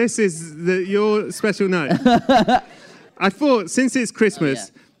 Well, this is your special night. I thought, since it's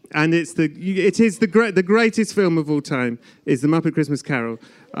Christmas, and it is the greatest film of all time, is The Muppet Christmas Carol.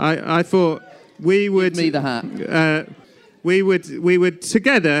 I thought we would... Give me the hat. We would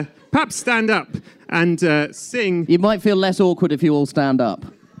together, perhaps stand up and sing... You might feel less awkward if you all stand up.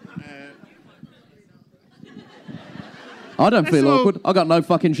 I don't feel awkward. I got no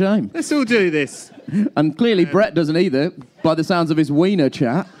fucking shame. Let's all do this. And clearly Brett doesn't either, by the sounds of his wiener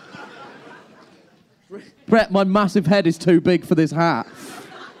chat. Brett, my massive head is too big for this hat.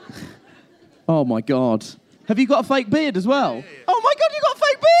 Oh, my God. Have you got a fake beard as well? Yeah. Oh, my God, you got a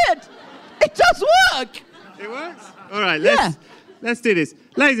fake beard! It does work! It works? All right, let's do this.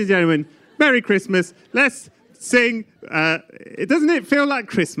 Ladies and gentlemen, Merry Christmas. Let's sing. Doesn't it feel like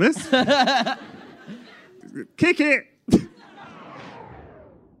Christmas? Kick it!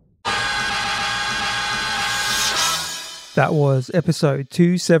 That was episode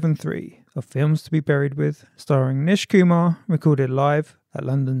 273 of Films to be Buried With, starring Nish Kumar, recorded live at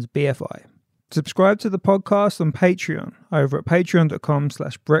London's BFI. Subscribe to the podcast on Patreon over at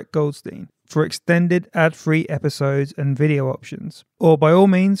patreon.com/Brett Goldstein for extended ad-free episodes and video options. Or by all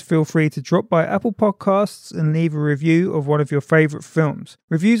means, feel free to drop by Apple Podcasts and leave a review of one of your favourite films.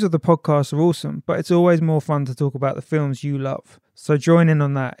 Reviews of the podcast are awesome, but it's always more fun to talk about the films you love. So join in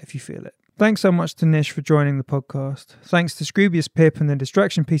on that if you feel it. Thanks so much to Nish for joining the podcast. Thanks to Scroobius Pip and the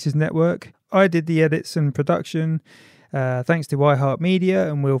Distraction Pieces Network. I did the edits and production. Thanks to iHeartMedia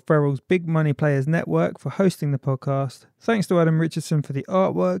and Will Ferrell's Big Money Players Network for hosting the podcast. Thanks to Adam Richardson for the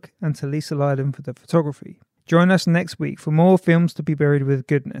artwork and to Lisa Lydon for the photography. Join us next week for more Films to be Buried with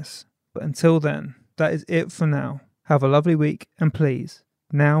Goodness. But until then, that is it for now. Have a lovely week and please,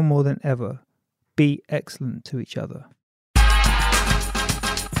 now more than ever, be excellent to each other.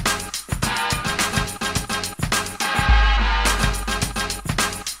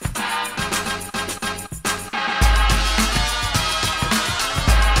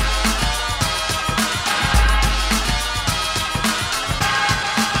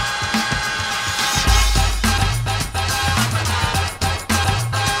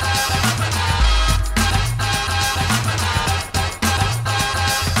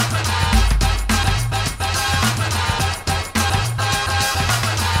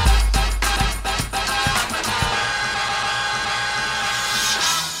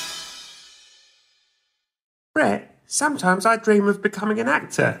 Brett, sometimes I dream of becoming an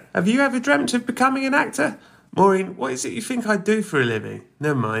actor. Have you ever dreamt of becoming an actor? Maureen, what is it you think I do for a living?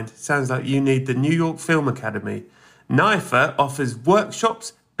 Never mind, sounds like you need the New York Film Academy. NIFA offers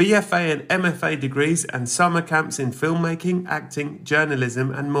workshops, BFA and MFA degrees and summer camps in filmmaking, acting,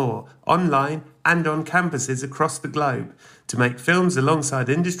 journalism and more, online and on campuses across the globe. To make films alongside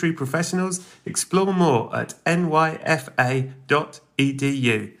industry professionals, explore more at nyfa.edu.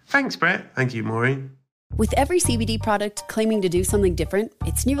 Thanks, Brett. Thank you, Maureen. With every CBD product claiming to do something different,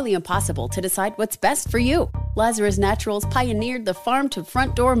 it's nearly impossible to decide what's best for you. Lazarus Naturals pioneered the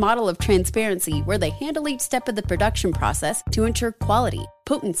farm-to-front-door model of transparency, where they handle each step of the production process to ensure quality,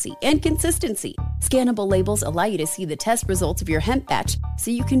 potency, and consistency. Scannable labels allow you to see the test results of your hemp batch, so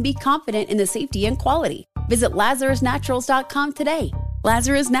you can be confident in the safety and quality. Visit LazarusNaturals.com today.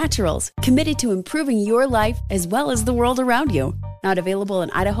 Lazarus Naturals, committed to improving your life as well as the world around you. Not available in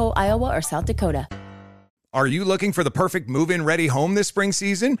Idaho, Iowa, or South Dakota. Are you looking for the perfect move-in ready home this spring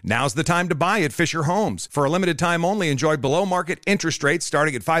season? Now's the time to buy at Fisher Homes. For a limited time only, enjoy below-market interest rates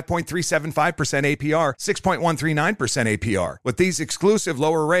starting at 5.375% APR, 6.139% APR. With these exclusive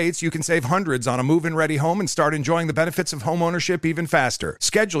lower rates, you can save hundreds on a move-in ready home and start enjoying the benefits of home ownership even faster.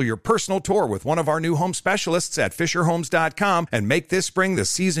 Schedule your personal tour with one of our new home specialists at FisherHomes.com and make this spring the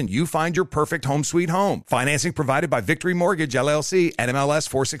season you find your perfect home sweet home. Financing provided by Victory Mortgage, LLC, NMLS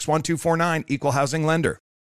 461249, Equal Housing Lender.